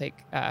 So we'll take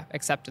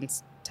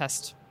acceptance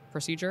test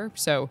procedure.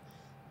 So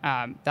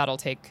that'll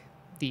take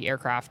the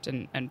aircraft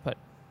and put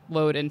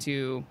load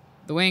into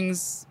the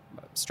wings,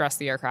 stress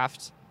the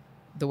aircraft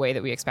the way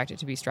that we expect it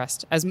to be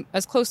stressed,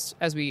 as close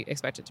as we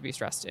expect it to be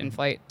stressed in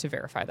flight, to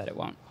verify that it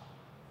won't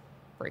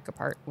break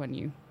apart when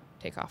you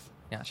take off.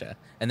 Gotcha.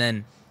 And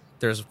then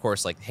there's, of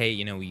course,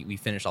 hey, we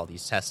finish all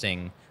these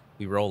testing,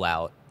 we roll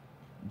out.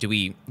 Do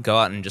we go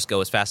out and just go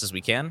as fast as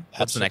we can?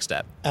 What's the next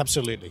step?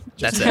 Absolutely.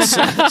 That's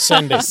it.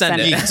 Send it.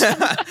 Send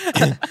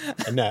it.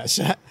 No,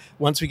 so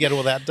once we get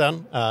all that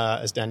done,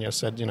 as Daniel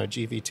said,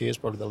 GVT is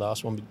probably the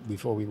last one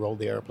before we roll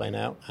the airplane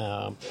out.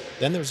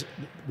 Then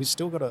we've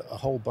still got a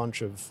whole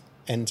bunch of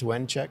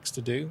end-to-end checks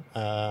to do.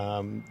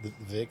 The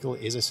vehicle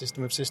is a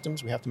system of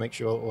systems. We have to make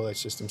sure all those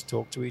systems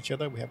talk to each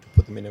other. We have to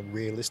put them in a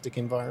realistic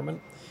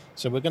environment.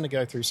 So we're going to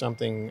go through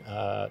something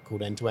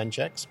called end-to-end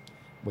checks,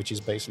 which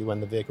is basically when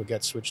the vehicle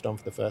gets switched on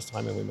for the first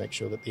time and we make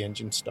sure that the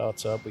engine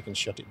starts up, we can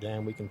shut it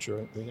down, we can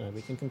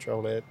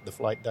control it, the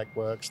flight deck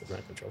works, the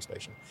ground control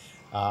station,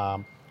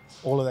 all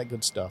of that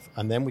good stuff.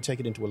 And then we take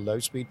it into a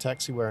low-speed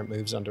taxi where it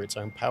moves under its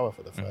own power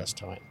for the first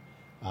time.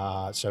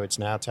 So it's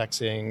now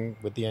taxiing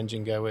with the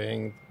engine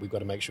going. We've got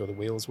to make sure the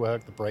wheels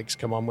work, the brakes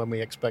come on when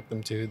we expect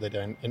them to, they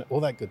don't,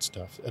 all that good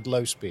stuff at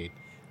low speed.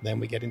 Then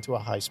we get into a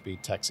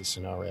high-speed taxi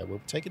scenario.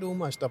 We'll take it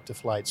almost up to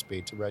flight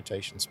speed, to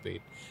rotation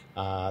speed,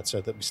 so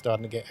that we're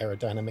starting to get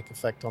aerodynamic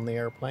effect on the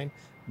airplane.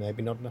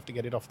 Maybe not enough to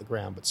get it off the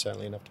ground, but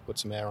certainly enough to put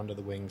some air under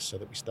the wings so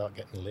that we start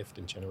getting lift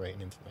and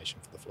generating information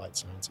for the flight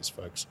sciences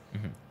folks.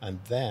 And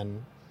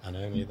then, and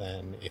only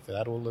then, if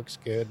that all looks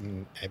good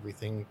and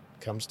everything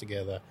comes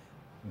together,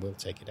 we'll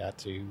take it out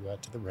to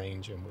the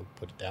range and we'll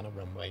put it down a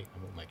runway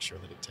and we'll make sure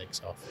that it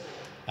takes off.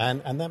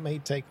 And that may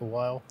take a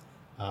while.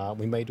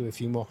 We may do a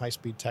few more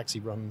high-speed taxi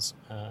runs,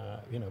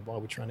 while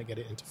we're trying to get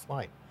it into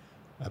flight.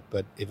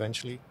 But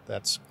eventually,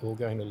 that's all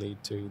going to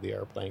lead to the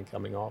airplane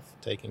coming off,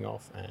 taking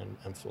off,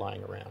 and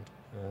flying around,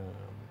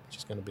 which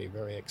is going to be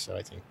very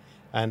exciting.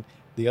 And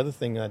the other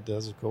thing that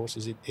does, of course,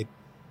 is it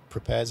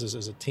prepares us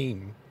as a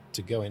team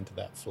to go into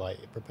that flight.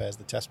 It prepares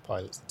the test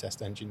pilots, the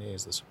test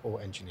engineers, the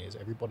support engineers,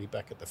 everybody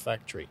back at the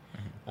factory.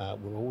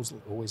 We're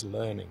always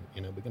learning.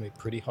 We're going to be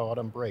pretty hard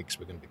on brakes.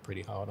 We're going to be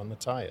pretty hard on the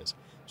tires.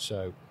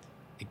 So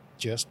it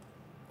just,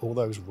 all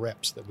those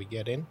reps that we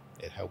get in,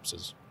 it helps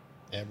us.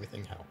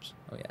 Everything helps.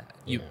 Oh, yeah.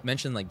 You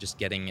mentioned just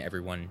getting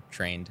everyone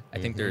trained. I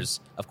think there's,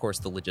 of course,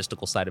 the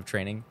logistical side of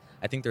training.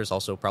 I think there's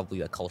also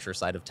probably a culture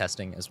side of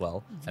testing as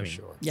well.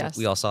 Sure. Yes.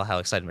 We all saw how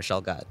excited Michelle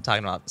got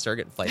talking about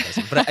surrogate flight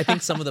testing. But I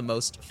think some of the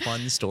most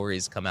fun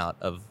stories come out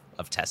of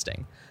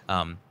testing.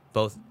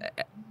 Both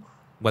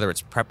whether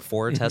it's prep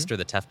for a test or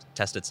the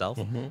test itself.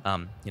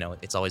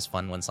 It's always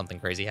fun when something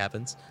crazy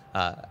happens.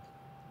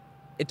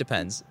 It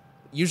depends.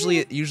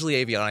 Usually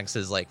avionics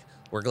is like,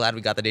 we're glad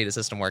we got the data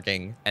system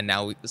working, and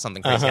now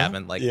something crazy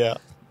happened. Like,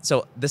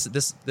 so this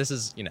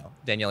is,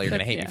 Danielle, you're going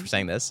to hate me for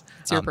saying this.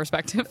 It's your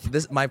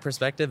perspective. My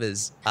perspective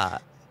is,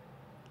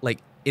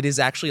 it is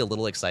actually a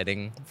little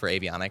exciting for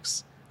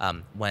avionics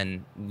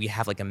when we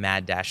have like a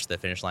mad dash to the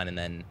finish line and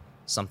then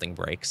something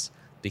breaks,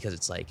 because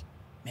it's like,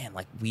 man,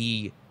 like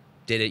we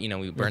did it,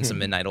 we burned some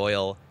midnight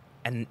oil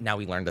and now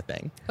we learned a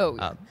thing.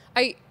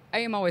 I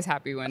am always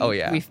happy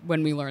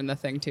when we learn the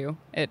thing too.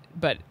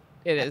 But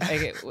it is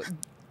like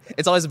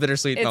it's always a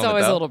bittersweet it's moment,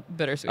 always though. a little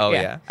bittersweet. Oh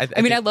yeah.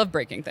 I love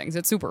breaking things.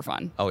 It's super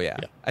fun. Oh yeah.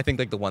 I think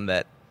like the one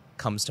that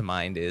comes to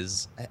mind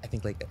is, I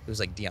think like it was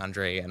like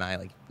DeAndre and I,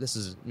 like, this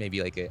is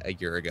maybe like a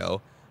year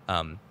ago,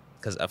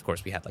 because of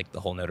course we had like the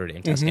whole Notre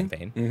Dame test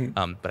campaign,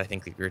 but I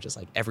think we were just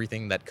like,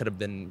 everything that could have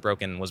been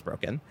broken was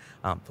broken,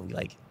 but we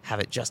like have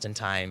it just in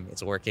time,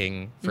 it's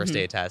working, first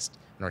day of test,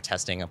 and we're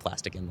testing a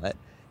plastic inlet,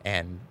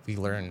 and we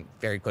learn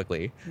very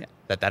quickly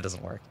that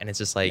doesn't work, and it's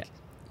just like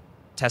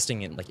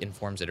testing it like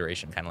informs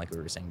iteration, kind of like we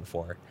were saying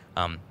before,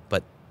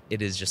 but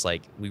it is just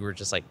like, we were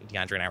just like,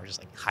 DeAndre and I were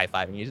just like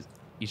high-fiving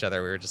each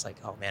other. We were just like,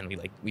 oh man,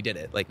 we did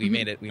it, like we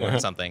made it, we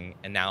learned something,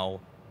 and now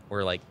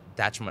we're like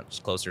that's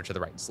much closer to the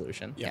right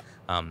solution.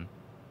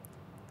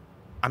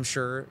 I'm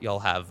sure y'all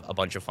have a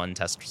bunch of fun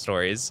test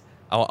stories.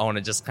 I want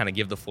to just kind of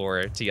give the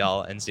floor to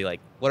y'all and see like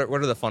what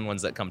are the fun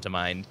ones that come to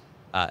mind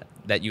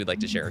that you would like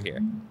to share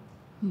here.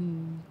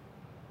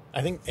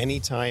 I think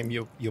anytime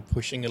you're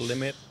pushing a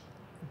limit,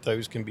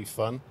 those can be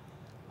fun.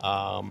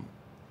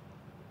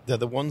 They're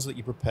the ones that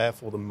you prepare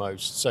for the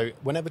most. So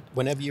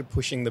whenever you're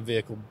pushing the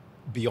vehicle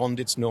beyond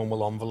its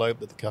normal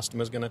envelope that the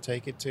customer's going to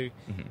take it to,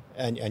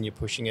 and you're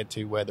pushing it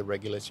to where the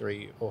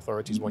regulatory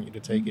authorities want you to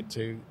take it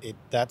to,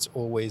 that's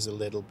always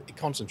it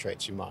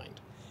concentrates your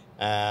mind,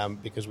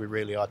 because we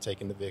really are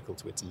taking the vehicle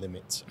to its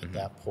limits at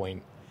that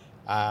point.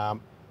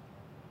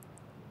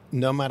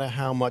 No matter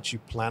how much you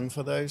plan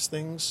for those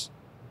things,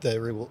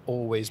 there will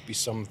always be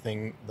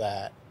something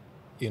that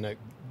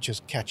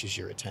just catches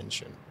your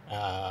attention.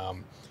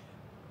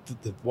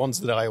 The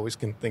ones that I always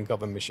can think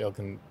of, and Michelle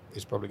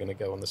is probably going to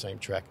go on the same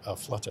track, are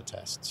flutter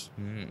tests,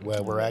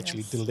 where we're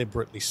actually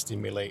deliberately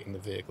stimulating the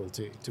vehicle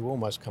to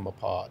almost come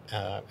apart.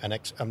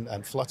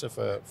 And flutter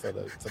for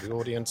the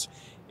audience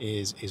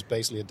is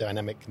basically a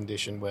dynamic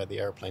condition where the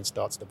airplane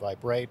starts to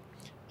vibrate,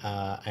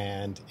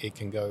 and it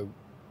can go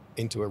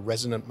into a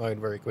resonant mode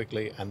very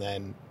quickly, and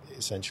then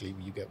essentially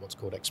you get what's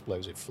called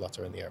explosive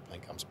flutter, and the airplane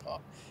comes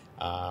apart,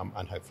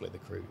 and hopefully the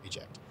crew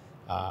eject.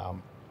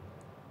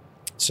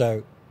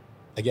 So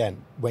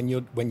again, when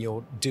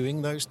you're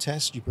doing those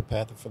tests, you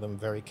prepare for them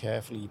very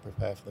carefully. You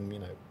prepare for them,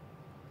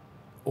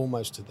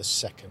 almost to the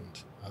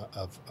second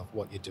of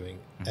what you're doing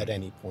at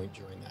any point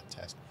during that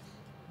test.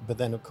 But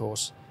then, of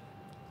course,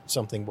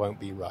 something won't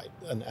be right.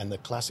 And the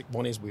classic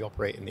one is we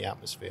operate in the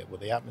atmosphere. Well,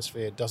 the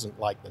atmosphere doesn't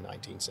like the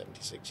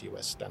 1976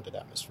 US standard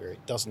atmosphere.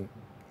 It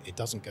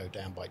doesn't go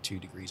down by 2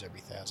 degrees every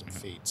 1,000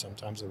 feet.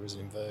 Sometimes there is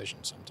an inversion.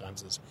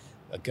 Sometimes there's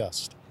a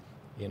gust.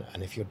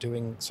 And if you're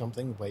doing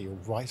something where you're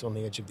right on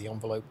the edge of the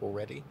envelope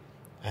already,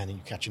 and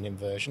you catch an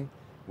inversion,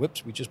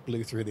 whoops, we just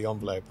blew through the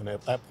envelope. And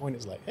at that point,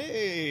 it's like,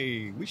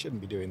 hey, we shouldn't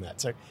be doing that.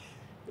 So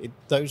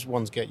those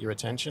ones get your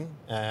attention,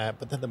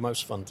 but they're the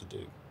most fun to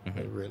do.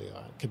 They really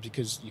are,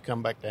 because you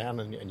come back down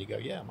and you go,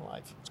 yeah, I'm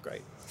alive. It's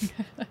great.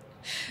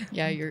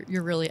 Yeah,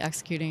 you're really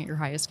executing at your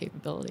highest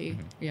capability,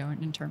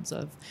 in terms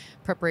of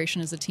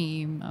preparation as a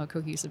team,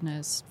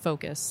 cohesiveness,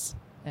 focus,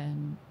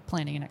 and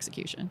planning and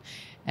execution.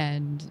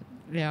 And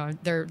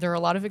there are a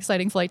lot of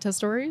exciting flight test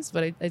stories,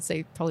 but I'd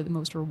say probably the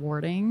most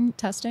rewarding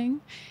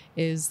testing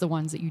is the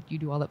ones that you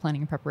do all that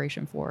planning and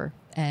preparation for.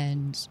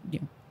 And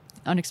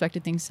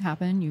unexpected things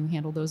happen, you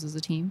handle those as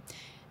a team,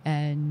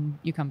 and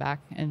you come back,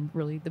 and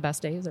really the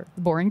best days are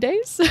the boring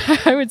days,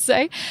 I would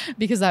say,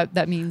 because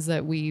that means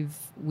that we've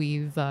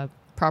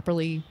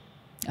properly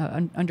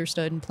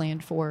understood and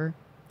planned for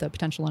the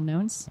potential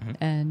unknowns,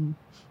 and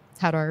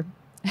had our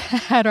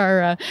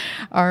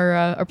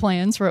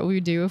plans for what we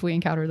would do if we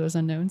encounter those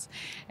unknowns,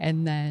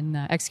 and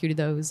then executed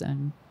those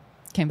and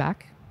came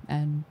back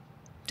and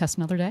test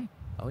another day.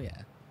 Oh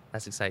yeah,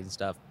 that's exciting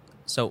stuff.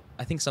 So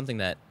I think something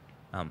that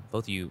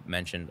both of you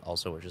mentioned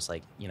also were just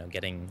like,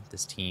 getting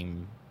this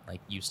team like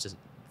used to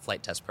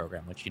flight test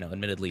program, which,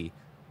 admittedly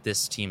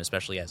this team,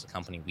 especially as a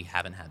company, we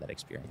haven't had that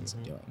experience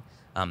of doing.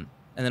 And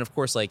then of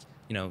course, like,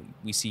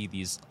 we see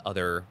these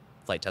other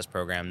flight test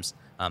programs,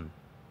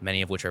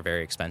 many of which are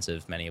very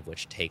expensive, many of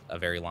which take a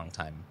very long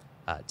time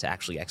to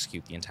actually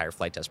execute the entire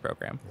flight test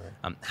program.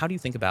 Right. How do you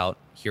think about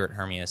here at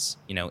Hermeus,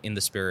 in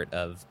the spirit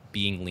of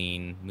being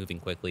lean, moving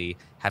quickly,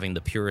 having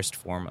the purest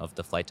form of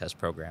the flight test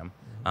program,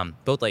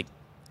 both like,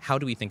 how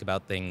do we think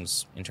about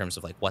things in terms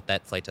of like what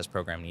that flight test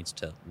program needs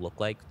to look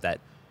like that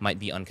might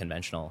be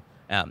unconventional?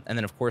 And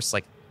then of course,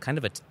 like kind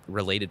of a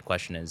related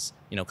question is,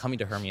 coming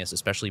to Hermeus,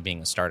 especially being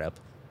a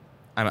startup,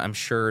 I'm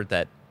sure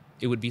that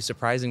it would be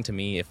surprising to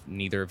me if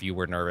neither of you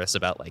were nervous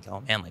about like,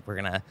 oh man, like we're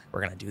gonna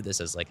do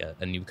this as like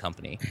a new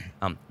company.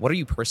 What are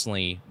you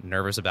personally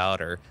nervous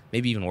about, or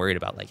maybe even worried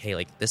about? Like, hey,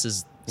 like this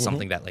is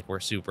something that like we're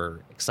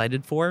super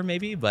excited for,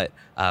 maybe, but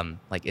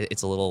like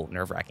it's a little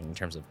nerve wracking in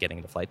terms of getting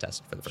into flight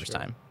test for the first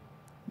time.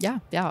 Yeah,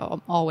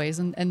 always,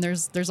 and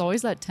there's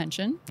always that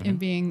tension in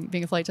being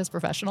a flight test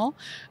professional,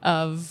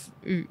 of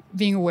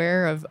being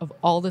aware of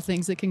all the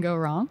things that can go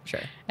wrong,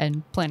 Sure,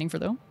 and planning for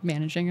them,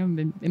 managing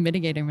them, and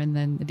mitigating them, and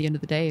then at the end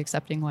of the day,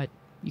 accepting what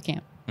you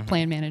can't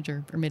plan, manage,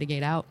 or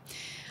mitigate out.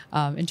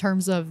 In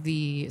terms of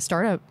the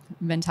startup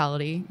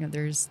mentality,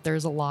 there's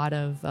a lot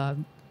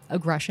of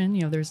aggression.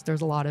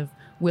 There's a lot of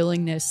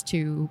willingness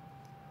to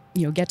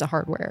get to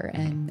hardware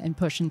and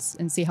push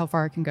and see how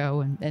far it can go,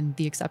 and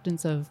the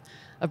acceptance of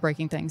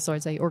breaking things. So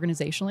I'd say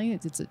organizationally,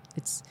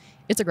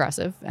 it's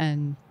aggressive,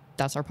 and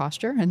that's our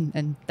posture,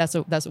 and that's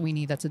what we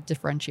need. That's a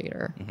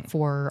differentiator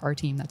for our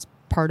team. That's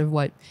part of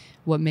what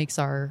makes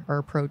our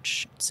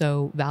approach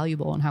so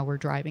valuable, and how we're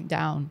driving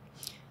down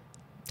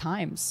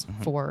times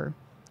for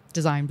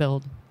design,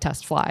 build,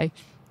 test, fly,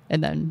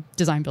 and then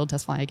design, build,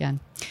 test, fly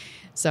again.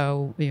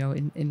 So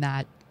in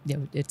that,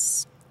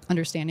 it's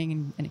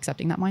understanding and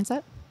accepting that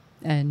mindset,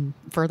 and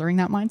furthering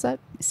that mindset,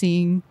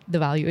 seeing the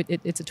value.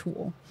 It's a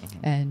tool,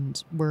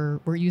 and we're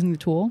using the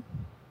tool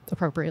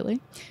appropriately,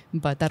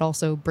 but that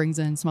also brings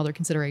in some other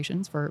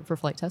considerations for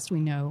flight test. We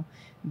know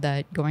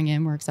that going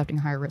in, we're accepting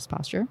a higher risk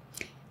posture,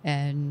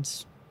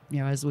 and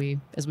as we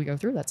go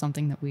through, that's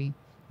something that we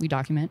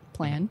document,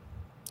 plan,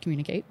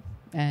 communicate,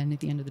 and at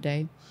the end of the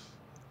day,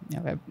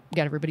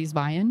 get everybody's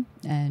buy-in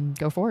and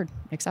go forward,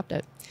 accept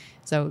it.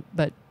 So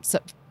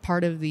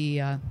part of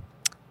the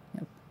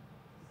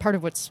part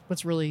of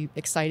what's really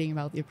exciting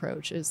about the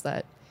approach is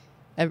that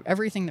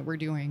everything that we're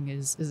doing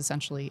is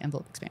essentially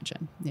envelope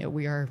expansion.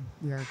 We are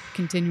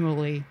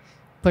continually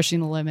pushing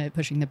the limit,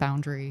 pushing the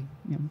boundary,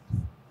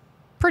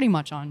 pretty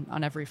much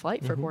on every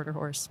flight for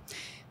Quarterhorse.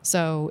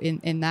 So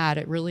in that,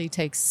 it really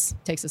takes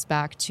us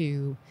back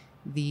to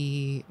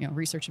the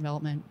research and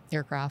development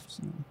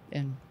aircraft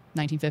in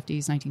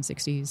 1950s,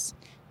 1960s.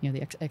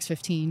 The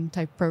X-15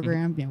 type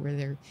program,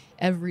 where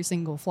every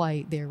single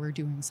flight they were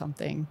doing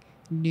something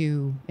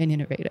new and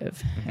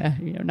innovative,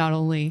 not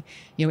only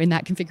in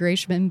that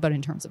configuration, but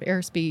in terms of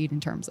airspeed, in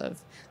terms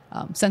of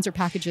sensor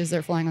packages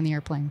they're flying on the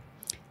airplane.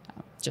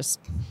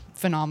 Just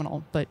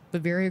phenomenal, but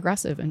very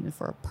aggressive and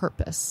for a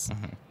purpose.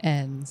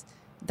 And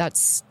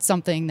that's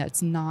something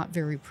that's not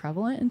very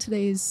prevalent in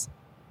today's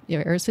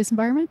aerospace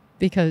environment,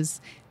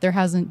 because there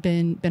hasn't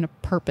been a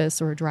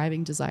purpose or a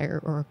driving desire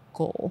or a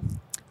goal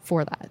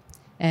for that.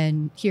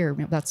 And here,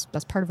 that's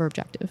part of our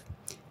objective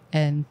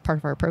and part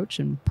of our approach,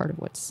 and part of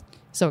what's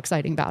so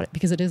exciting about it,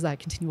 because it is that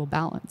continual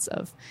balance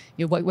of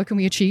what can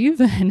we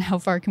achieve and how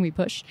far can we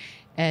push,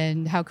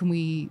 and how can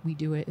we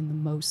do it in the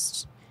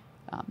most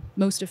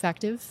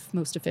effective,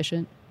 most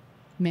efficient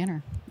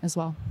manner as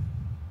well.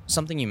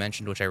 Something you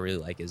mentioned, which I really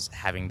like, is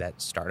having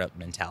that startup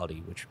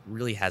mentality, which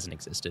really hasn't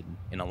existed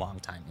in a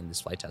long time in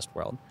this flight test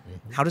world.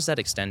 How does that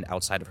extend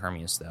outside of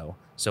Hermeus, though?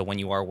 So when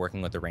you are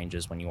working with the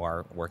ranges, when you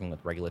are working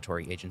with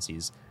regulatory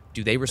agencies,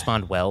 do they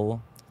respond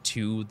well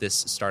to this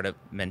startup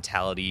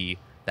mentality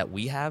that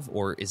we have,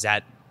 or is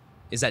that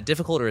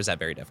difficult, or is that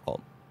very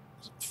difficult?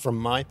 From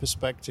my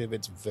perspective,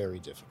 it's very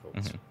difficult.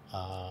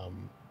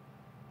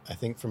 I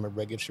think from a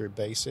regulatory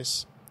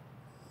basis,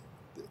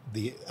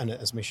 and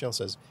as Michelle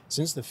says,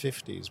 since the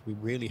 50s, we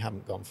really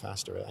haven't gone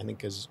faster. I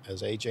think as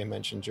AJ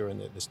mentioned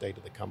during the state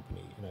of the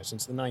company,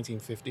 since the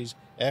 1950s,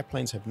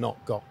 airplanes have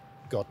not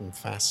gotten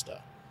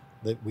faster.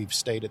 That we've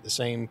stayed at the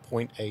same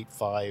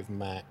 0.85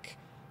 Mach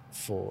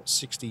for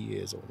 60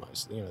 years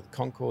almost. The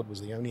Concorde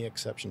was the only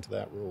exception to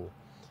that rule.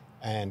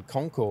 And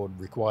Concorde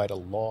required a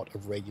lot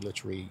of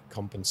regulatory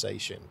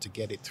compensation to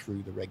get it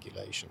through the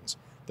regulations.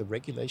 The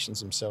regulations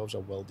themselves are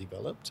well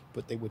developed,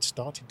 but they were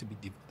started to be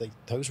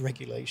those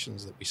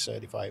regulations that we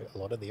certify a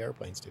lot of the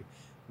airplanes to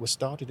were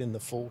started in the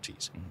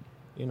 40s.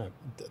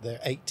 They're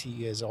 80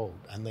 years old,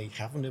 and they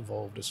haven't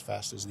evolved as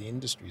fast as the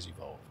industry's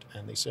evolved,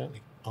 and they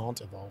certainly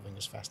aren't evolving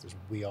as fast as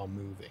we are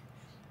moving.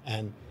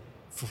 And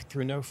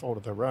through no fault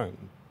of their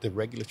own, the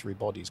regulatory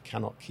bodies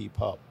cannot keep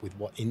up with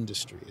what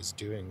industry is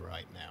doing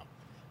right now.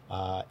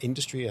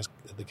 Industry has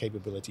the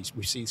capabilities.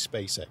 We see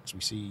SpaceX,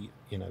 we see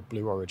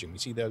Blue Origin, we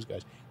see those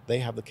guys. They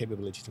have the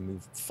capability to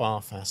move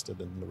far faster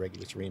than the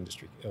regulatory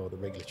industry or the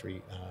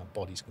regulatory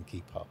bodies can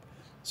keep up.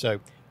 So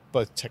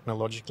both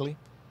technologically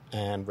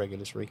and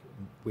regulatory,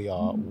 we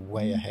are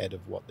way ahead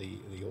of what the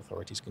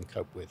authorities can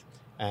cope with,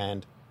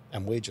 and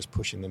we're just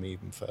pushing them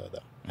even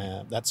further.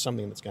 That's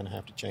something that's going to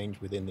have to change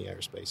within the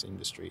aerospace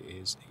industry.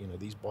 Is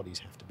these bodies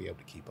have to be able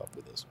to keep up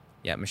with us.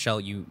 Yeah,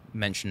 Michelle, you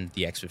mentioned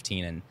the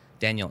X-15, and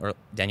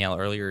Danielle,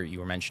 earlier you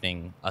were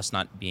mentioning us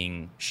not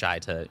being shy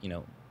to,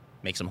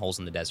 make some holes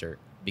in the desert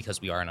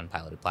because we are an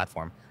unpiloted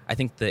platform. I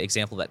think the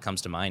example that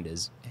comes to mind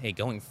is,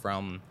 going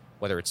from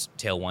whether it's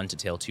tail 1 to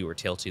tail 2 or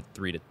tail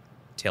 3 to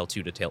tail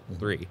 2 to tail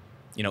 3,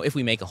 if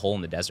we make a hole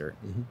in the desert,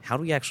 how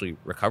do we actually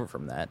recover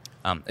from that?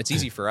 It's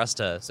easy for us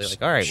to say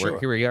like, all right, Sure.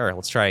 here we are,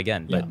 let's try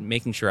again. But Yeah.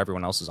 making sure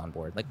everyone else is on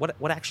board, like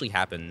what actually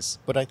happens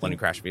when you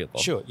crash a vehicle?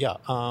 Sure, yeah.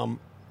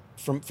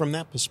 From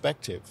that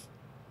perspective,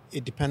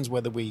 it depends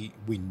whether we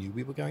knew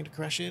we were going to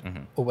crash it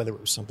or whether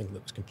it was something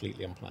that was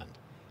completely unplanned.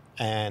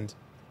 And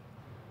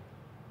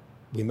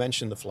we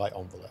mentioned the flight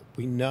envelope.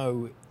 We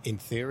know, in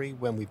theory,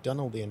 when we've done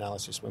all the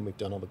analysis, when we've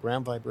done all the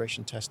ground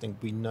vibration testing,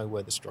 we know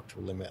where the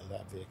structural limit of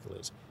that vehicle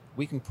is.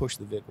 We can push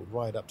the vehicle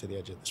right up to the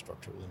edge of the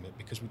structural limit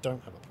because we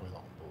don't have a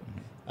pilot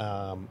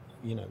on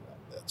board.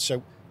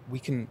 So we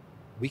can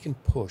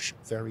push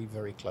very,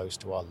 very close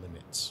to our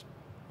limits.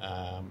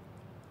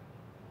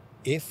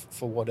 If,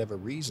 for whatever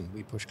reason,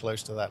 we push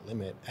close to that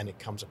limit and it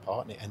comes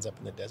apart and it ends up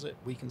in the desert,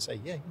 we can say,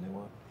 yeah, you know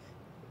what?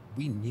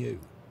 We knew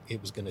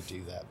it was going to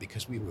do that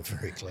because we were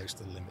very close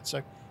to the limit.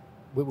 So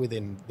we're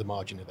within the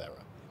margin of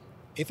error.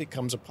 If it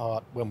comes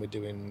apart when we're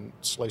doing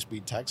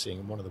slow-speed taxiing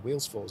and one of the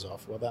wheels falls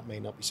off, well, that may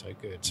not be so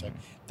good. So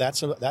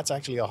that's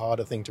actually a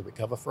harder thing to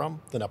recover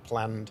from than a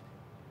planned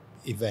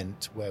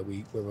event where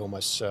we're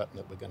almost certain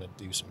that we're going to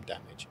do some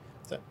damage.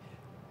 So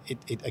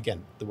it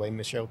again, the way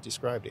Michelle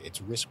described it,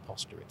 it's risk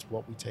posture. It's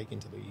what we take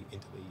into the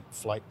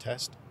flight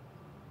test,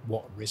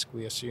 what risk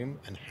we assume,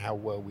 and how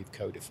well we've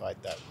codified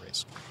that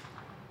risk.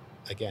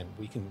 Again,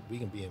 we can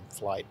be in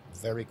flight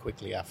very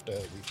quickly after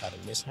we've had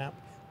a mishap,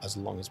 as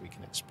long as we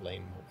can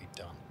explain what we've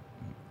done.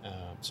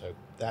 So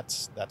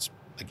that's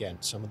again,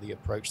 some of the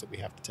approach that we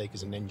have to take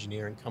as an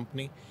engineering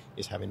company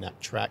is having that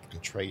track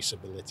and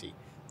traceability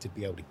to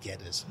be able to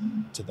get us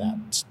to that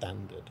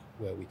standard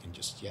where we can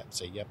just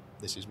say, yep,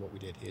 this is what we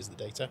did, here's the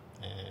data,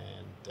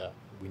 and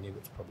we knew it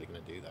was probably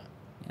going to do that.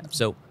 Yeah.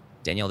 So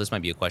Danielle, this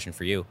might be a question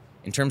for you.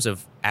 In terms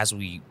of as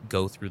we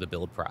go through the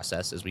build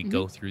process, as we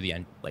go through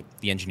the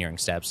engineering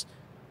steps,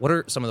 what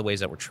are some of the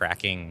ways that we're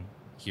tracking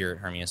here at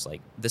Hermeus?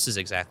 Like, this is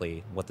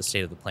exactly what the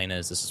state of the plane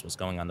is. This is what's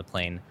going on the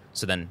plane.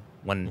 So then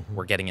when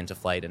we're getting into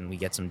flight and we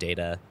get some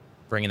data,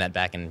 bringing that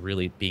back and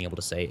really being able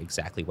to say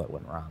exactly what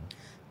went wrong.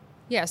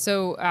 Yeah,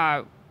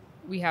 so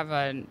we have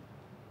an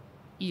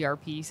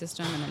ERP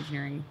system, an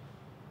engineering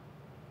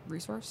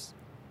resource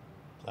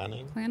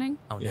planning.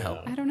 Oh, Yeah.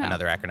 no. I don't know.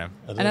 Another acronym.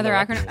 Another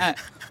acronym.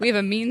 We have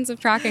a means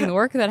of tracking the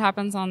work that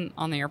happens on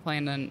the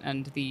airplane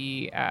and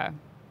the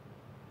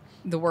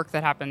work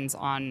that happens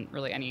on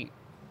really any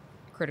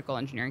critical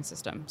engineering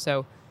system.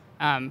 So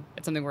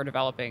it's something we're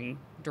developing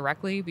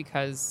directly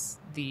because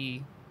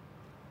the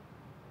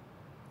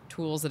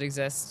tools that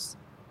exist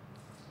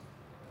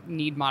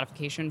need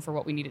modification for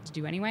what we need it to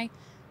do anyway.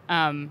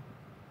 And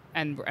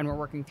we're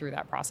working through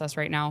that process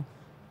right now.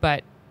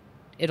 But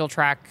it'll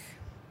track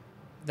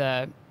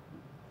the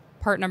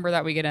part number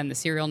that we get in, the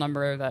serial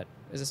number that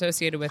is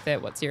associated with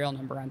it, what serial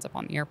number ends up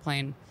on the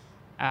airplane,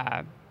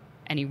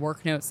 any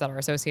work notes that are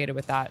associated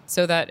with that,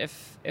 so that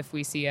if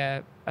we see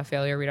a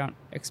failure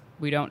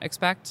we don't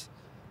expect,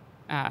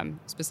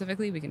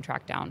 specifically, we can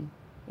track down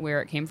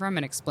where it came from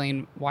and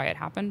explain why it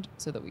happened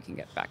so that we can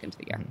get back into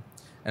the air.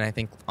 And I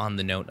think on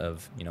the note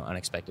of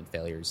unexpected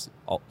failures,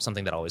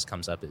 something that always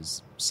comes up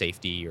is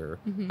safety or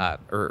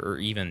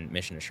even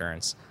mission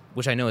assurance,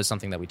 which I know is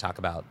something that we talk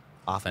about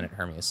often at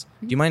Hermeus.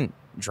 Do you mind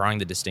drawing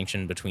the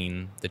distinction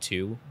between the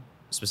two,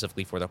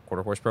 specifically for the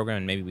Quarterhorse program?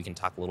 And maybe we can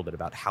talk a little bit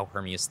about how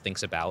Hermeus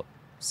thinks about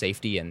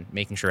safety and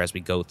making sure as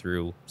we go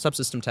through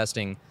subsystem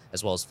testing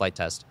as well as flight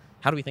test,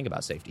 how do we think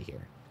about safety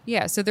here?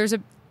 Yeah, so there's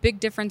a big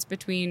difference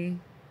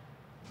between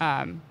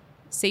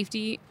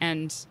safety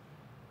and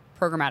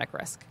programmatic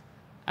risk.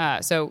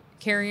 So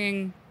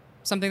carrying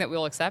something that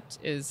we'll accept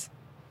is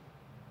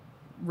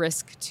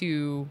risk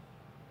to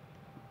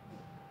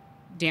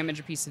damage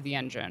a piece of the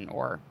engine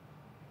or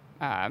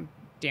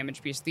damage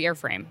a piece of the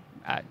airframe.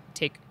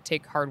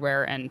 Take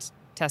hardware and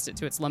test it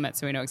to its limit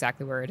so we know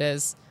exactly where it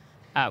is.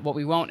 What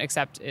we won't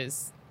accept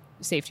is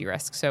safety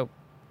risk. So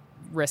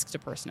risk to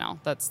personnel.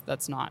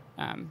 That's not.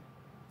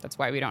 That's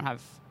why we don't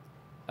have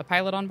a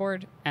pilot on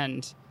board,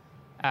 and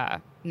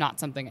not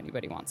something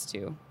anybody wants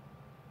to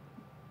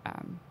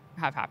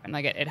have happen.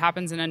 Like it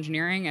happens in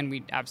engineering, and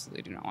we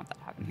absolutely do not want that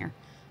to happen here.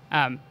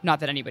 Not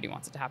that anybody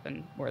wants it to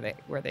happen where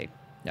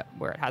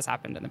it has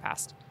happened in the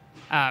past.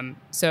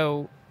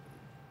 So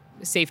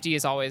safety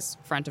is always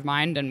front of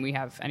mind, and we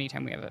have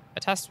anytime we have a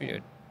test, we do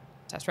a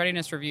test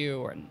readiness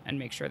review and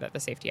make sure that the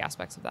safety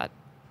aspects of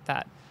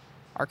that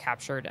are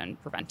captured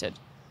and prevented.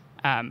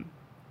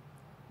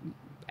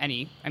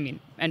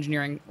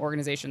 Engineering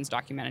organizations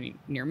document any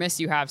near miss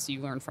you have, so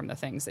you learn from the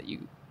things that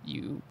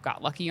you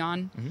got lucky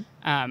on.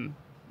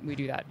 We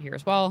do that here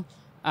as well.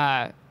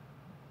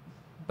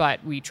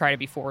 But we try to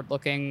be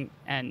forward-looking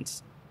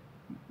and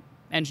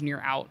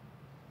engineer out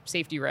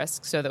safety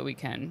risks so that we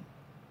can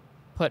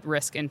put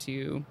risk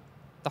into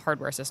the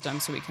hardware system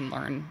so we can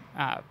learn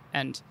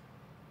and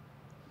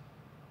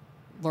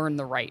learn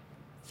the right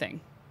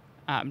thing.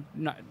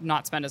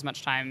 Not spend as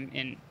much time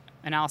in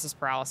analysis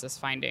paralysis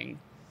finding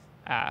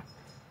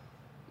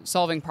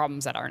solving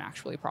problems that aren't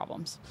actually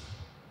problems.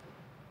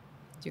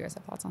 Do you guys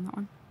have thoughts on that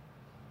one?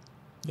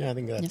 Yeah, I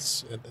think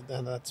that's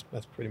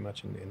pretty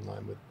much in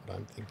line with what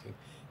I'm thinking.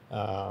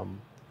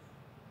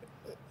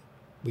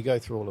 We go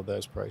through all of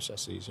those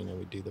processes.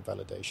 We do the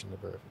validation, the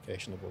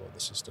verification of all of the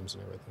systems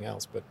and everything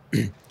else. But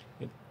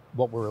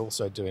what we're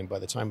also doing by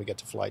the time we get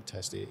to flight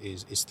test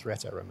is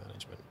threat error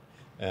management.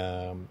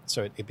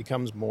 So it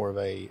becomes more of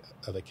a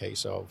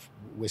case of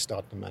we're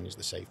starting to manage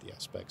the safety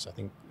aspects. I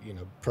think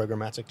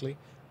programmatically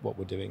what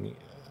we're doing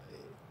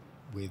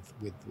with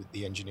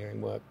the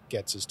engineering work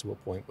gets us to a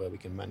point where we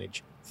can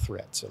manage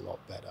threats a lot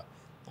better.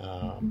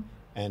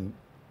 And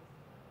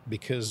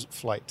because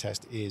flight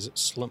test is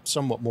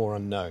somewhat more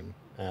unknown,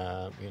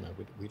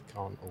 we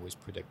can't always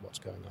predict what's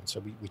going on. So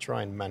we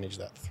try and manage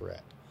that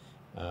threat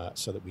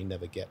so that we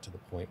never get to the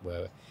point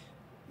where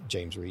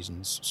James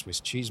Reason's Swiss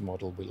cheese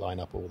model, we line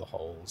up all the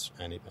holes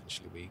and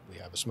eventually we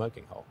have a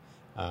smoking hole.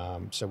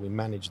 So we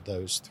manage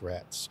those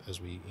threats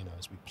as we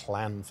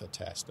plan for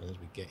test and as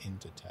we get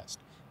into test.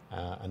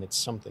 And it's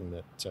something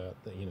that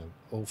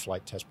all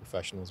flight test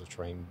professionals are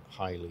trained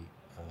highly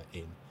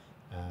in,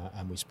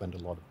 and we spend a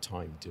lot of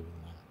time doing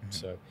that. Mm-hmm.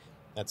 So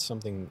that's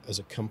something as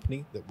a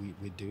company that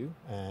we do,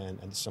 and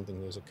it's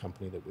something as a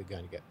company that we're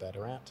going to get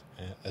better at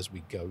as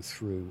we go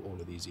through all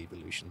of these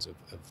evolutions of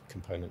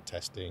component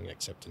testing,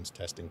 acceptance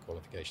testing,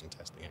 qualification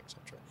testing,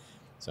 etc.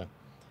 So,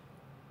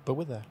 but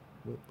with that,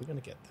 we're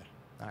going to get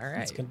there. All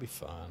right. It's going to be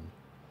fun.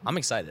 I'm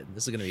excited.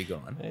 This is going to be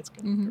going. It's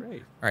going to be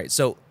great. All right.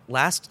 So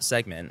last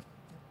segment,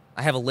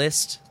 I have a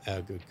list.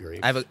 Oh, good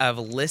grief. I have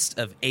a list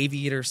of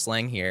aviator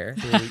slang here.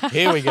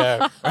 Here we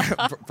go.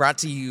 Brought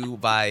to you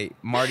by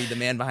Marty, the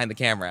man behind the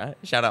camera.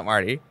 Shout out,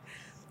 Marty.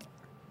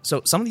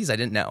 So some of these I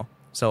didn't know.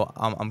 So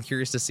I'm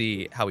curious to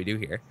see how we do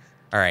here.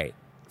 All right.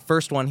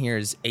 First one here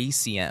is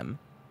ACM.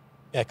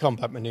 Air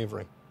combat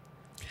maneuvering.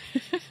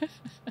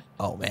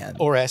 Oh, man.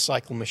 Or air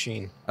cycle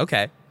machine.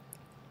 Okay.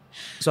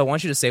 So I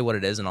want you to say what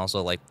it is and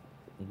also like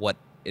what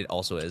it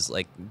also is.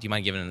 Like, do you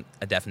mind giving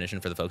a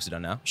definition for the folks who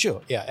don't know?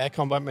 Sure. Yeah, air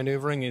combat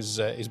maneuvering is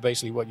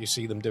basically what you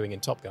see them doing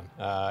in Top Gun.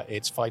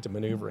 It's fighter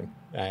maneuvering,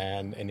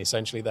 and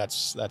essentially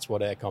that's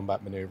what air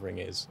combat maneuvering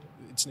is.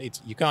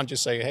 It's you can't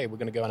just say, hey, we're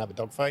going to go and have a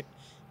dogfight.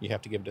 You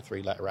have to give it a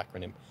 3-letter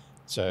acronym.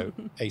 So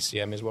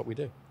ACM is what we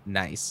do.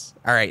 Nice.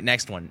 All right,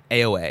 next one,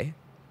 AOA.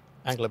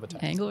 Angle of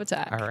attack. Angle of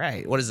attack. All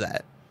right, what is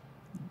that?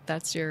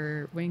 That's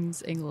your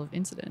wing's angle of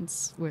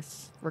incidence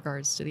with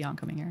regards to the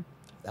oncoming air.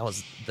 That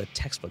was the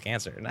textbook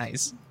answer.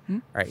 Nice.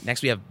 All right,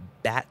 next we have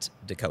BAT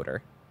decoder.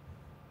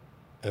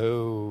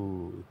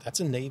 Oh, that's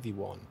a Navy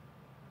one.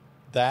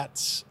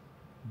 That's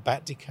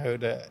BAT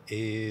decoder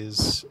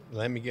is,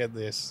 let me get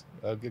this.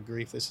 Oh, good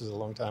grief, this is a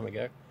long time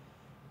ago.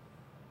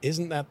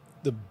 Isn't that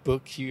the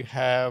book you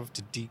have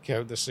to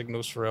decode the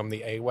signals from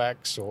the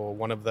AWACS or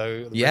one of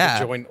those? Yeah.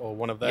 The joint or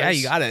one of those? Yeah,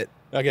 you got it.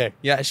 Okay.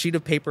 Yeah, a sheet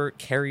of paper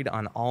carried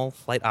on all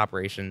flight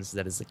operations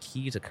that is the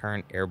key to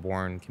current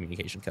airborne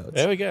communication codes.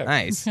 There we go.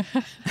 Nice.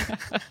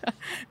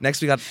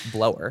 Next, we got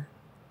blower.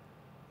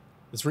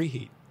 It's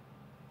reheat.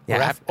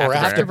 Yeah, or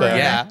afterburner.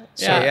 Yeah.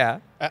 So, yeah.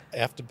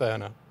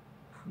 Afterburner.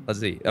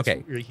 Let's see. Okay.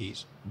 It's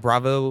reheat.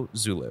 Bravo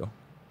Zulu.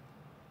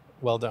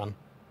 Well done.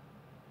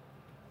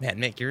 Man,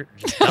 Mick, you're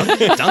just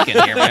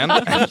dunking here, man.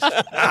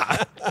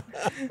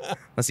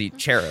 Let's see.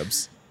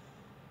 Cherubs.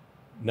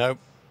 Nope.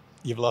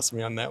 You've lost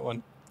me on that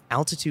one.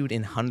 Altitude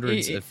in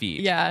hundreds of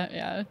feet.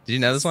 Yeah. Did you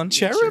know this one?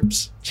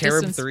 Cherubs?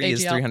 Cherub Distance, 3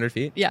 is AGL. 300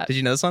 feet? Yeah. Did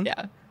you know this one?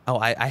 Yeah. Oh,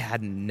 I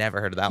had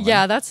never heard of that one.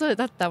 Yeah,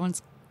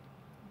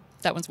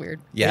 that one's weird.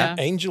 Yeah.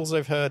 Angels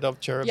I've heard of,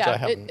 cherubs I Yeah,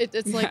 haven't.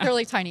 it's like they're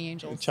like tiny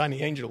angels.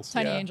 Tiny angels.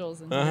 Tiny yeah.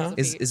 angels. And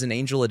Is an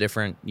angel a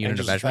different unit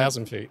Angels of measurement?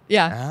 1,000 feet.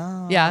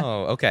 Yeah. Oh, Yeah.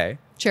 okay.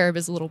 Cherub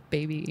is a little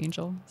baby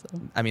angel. So.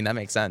 I mean, that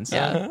makes sense.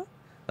 Yeah. Uh-huh.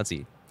 Let's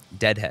see.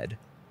 Deadhead.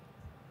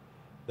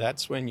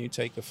 That's when you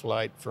take a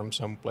flight from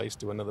some place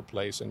to another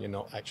place and you're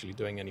not actually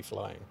doing any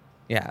flying.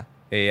 Yeah.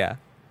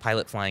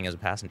 Pilot flying as a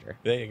passenger.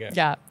 There you go.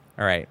 Yeah.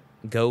 All right.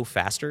 Go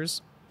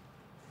fasters.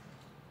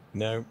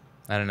 No,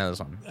 I don't know this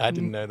one. I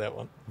didn't know that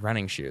one.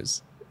 Running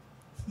shoes.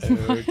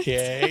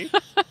 Okay.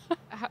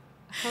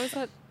 How is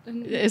that?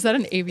 Is that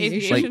an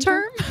aviation Like-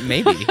 term?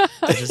 Maybe.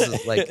 It's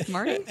just like,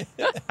 Marty?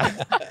 I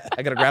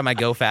gotta grab my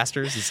go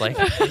fasters. It's like,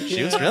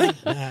 shoes, really?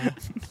 All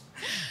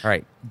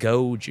right.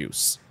 Go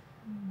juice.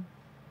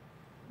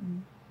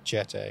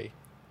 Jet A.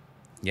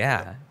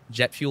 Yeah.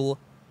 Jet fuel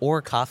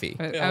or coffee.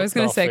 I was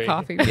going to say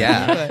coffee.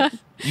 Yeah. but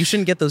You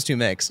shouldn't get those too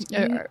mixed.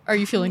 Are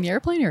you feeling the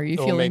airplane or are you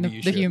Or feeling maybe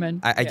you the should. human?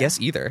 I guess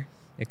either.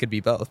 It could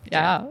be both.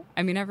 Yeah.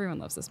 I mean, everyone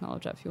loves the smell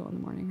of jet fuel in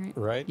the morning, right?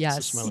 Right? Yes.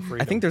 It's the smell of I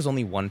freedom. think there's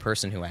only one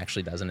person who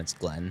actually does, and it's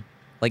Glenn.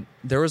 Like,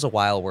 there was a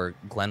while where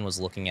Glenn was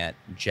looking at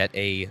Jet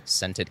A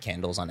scented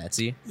candles on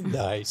Etsy.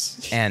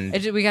 Nice. And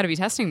We got to be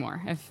testing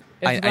more. If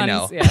I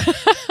know. Glenn's- Yeah.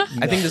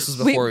 I think this was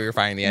before we were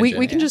finding the engine.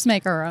 We can just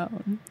make our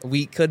own.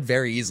 We could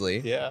very easily.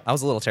 Yeah. I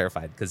was a little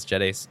terrified because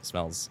Jet A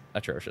smells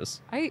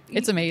atrocious.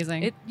 It's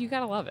amazing. You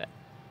got to love it.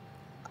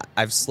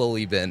 I've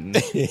slowly been.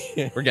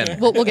 We're getting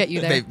there. We'll get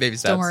you there. Baby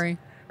steps. Don't worry.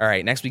 All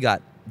right. Next, we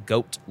got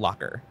Goat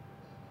Locker.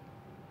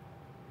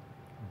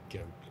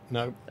 Go.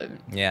 No.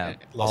 Yeah.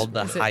 Lost All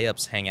the me. high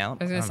ups hang out.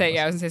 I was going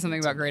to say something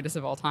about greatest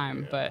of all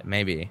time, but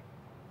Maybe.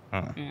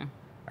 Huh. Yeah.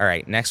 All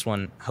right, next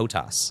one,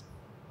 HOTAS.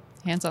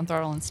 Hands on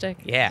throttle and stick.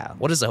 Yeah.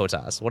 What is a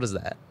HOTAS? What is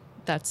that?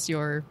 That's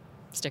your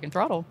stick and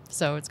throttle.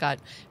 So it's got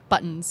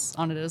buttons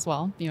on it as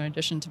well. In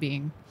addition to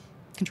being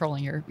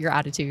controlling your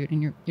attitude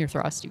and your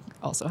thrust, you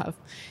also have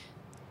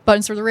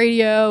buttons for the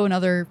radio and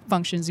other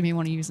functions you may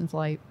want to use in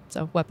flight.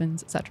 So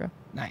weapons, etc.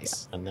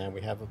 Nice. And now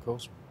we have, of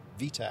course,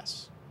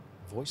 VTAS,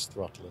 voice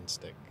throttle and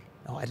stick.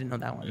 Oh, I didn't know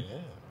that one. Yeah.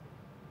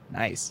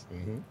 Nice.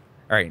 Mm-hmm.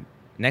 All right.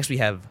 Next we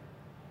have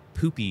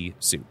poopy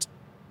suit.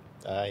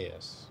 Ah,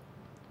 yes.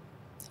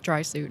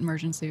 Dry suit,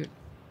 immersion suit.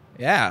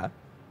 Yeah.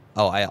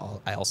 Oh, I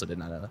also did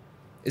not know that.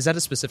 Is that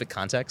a specific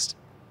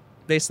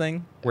context-based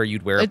thing where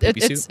you'd wear a poopy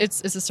suit?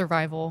 It's a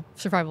survival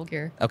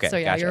gear. Okay, So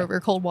yeah, gotcha. you're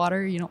cold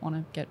water. You don't want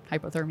to get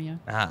hypothermia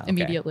Okay.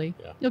 immediately.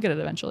 Yeah. You'll get it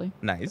eventually.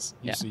 Nice.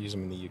 Used to use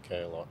them in the UK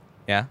a lot.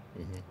 Yeah.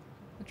 Mm-hmm.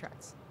 The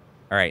tracks.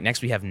 All right.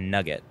 Next we have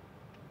Nugget.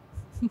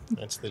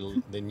 That's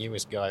the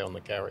newest guy on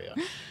the carrier.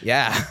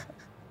 Yeah.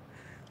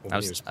 Or I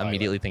was newest pilot.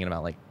 immediately thinking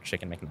about like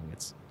chicken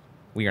McNuggets.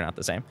 We are not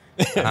the same.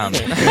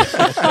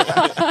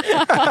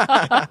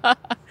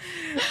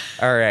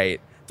 All right.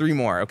 3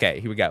 more. Okay,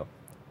 here we go.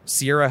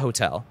 Sierra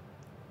Hotel.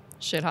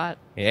 Shit hot.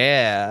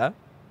 Yeah.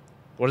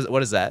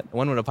 What is that?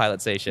 When would a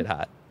pilot say shit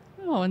hot?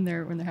 Oh, when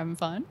they're having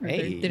fun. Or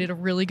Hey. they did a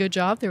really good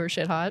job. They were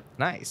shit hot.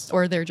 Nice.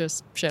 Or they're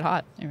just shit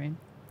hot. I mean,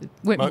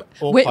 when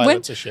All when,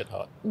 pilots are shit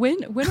hot.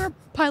 when are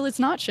pilots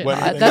not shit When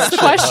hot? they're That's the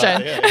not shit question.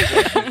 hot, yeah,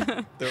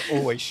 exactly. They're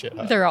always shit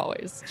hot. They're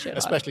always shit hot.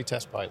 Especially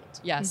test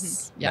pilots. Yes.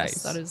 Mhm.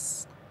 Yes.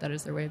 Nice. That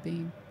is their way of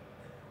being.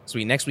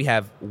 Sweet. Next we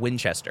have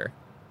Winchester.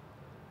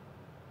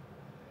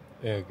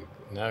 Yeah,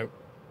 no,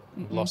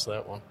 Mm-mm. lost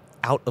that one.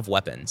 Out of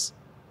weapons.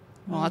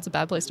 Well, that's a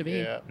bad place to be.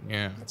 Yeah,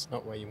 Yeah. that's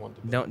not where you want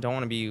to be. Don't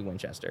want to be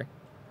Winchester.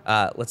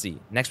 Let's see.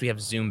 Next we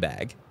have Zoom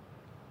bag.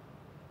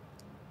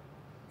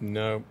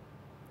 No,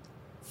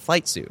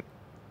 Flight suit.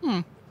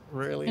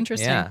 really.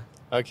 Interesting. Yeah.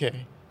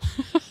 Okay.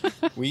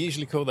 We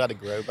usually call that a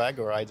grow bag,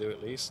 or I do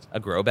at least. A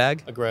grow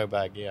bag. A grow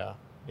bag, yeah.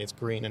 It's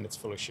green and it's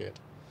full of shit.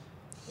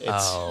 It's,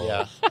 Oh.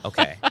 yeah.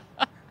 Okay.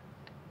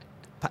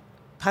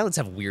 Pilots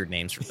have weird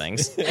names for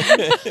things.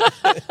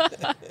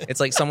 It's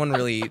like someone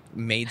really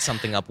made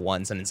something up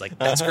once and it's like,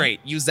 that's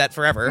great. Use that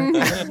forever.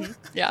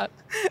 Yeah.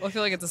 Well, I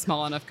feel like it's a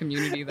small enough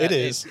community that It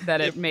is. that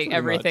Yeah, it make pretty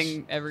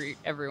everything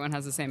everyone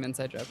has the same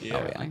inside joke. Yeah.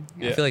 Probably.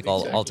 Yeah. I feel like all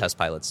exactly. test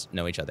pilots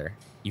know each other.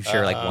 You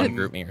share like one Um,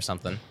 group me or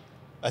something.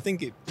 I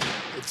think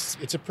it's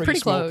a pretty, Pretty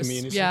small close.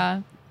 community.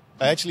 Yeah.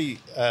 I actually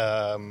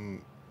I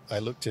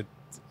looked at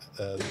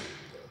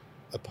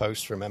a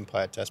post from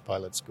Empire Test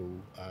Pilot School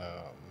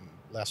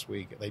last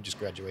week. They just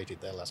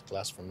graduated their last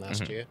class from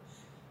last year.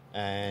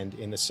 And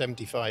in the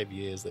 75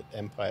 years that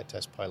Empire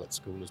Test Pilot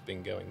School has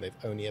been going, they've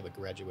only ever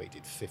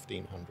graduated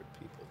 1,500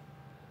 people.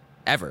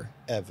 Ever.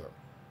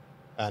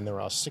 And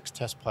there are 6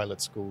 test pilot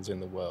schools in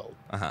the world.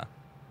 Uh-huh.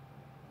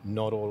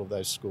 Not all of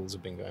those schools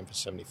have been going for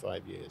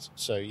 75 years.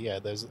 So, yeah,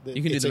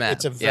 You can do the math.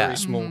 It's a very Yeah.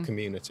 small Mhm.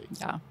 community.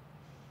 Yeah.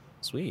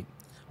 Sweet.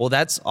 Well,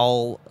 that's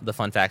all the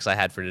fun facts I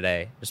had for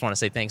today. Just want to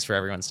say thanks for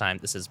everyone's time.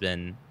 This has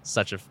been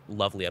such a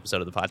lovely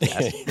episode of the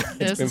podcast.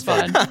 This been is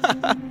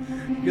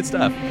fun. Good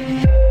stuff.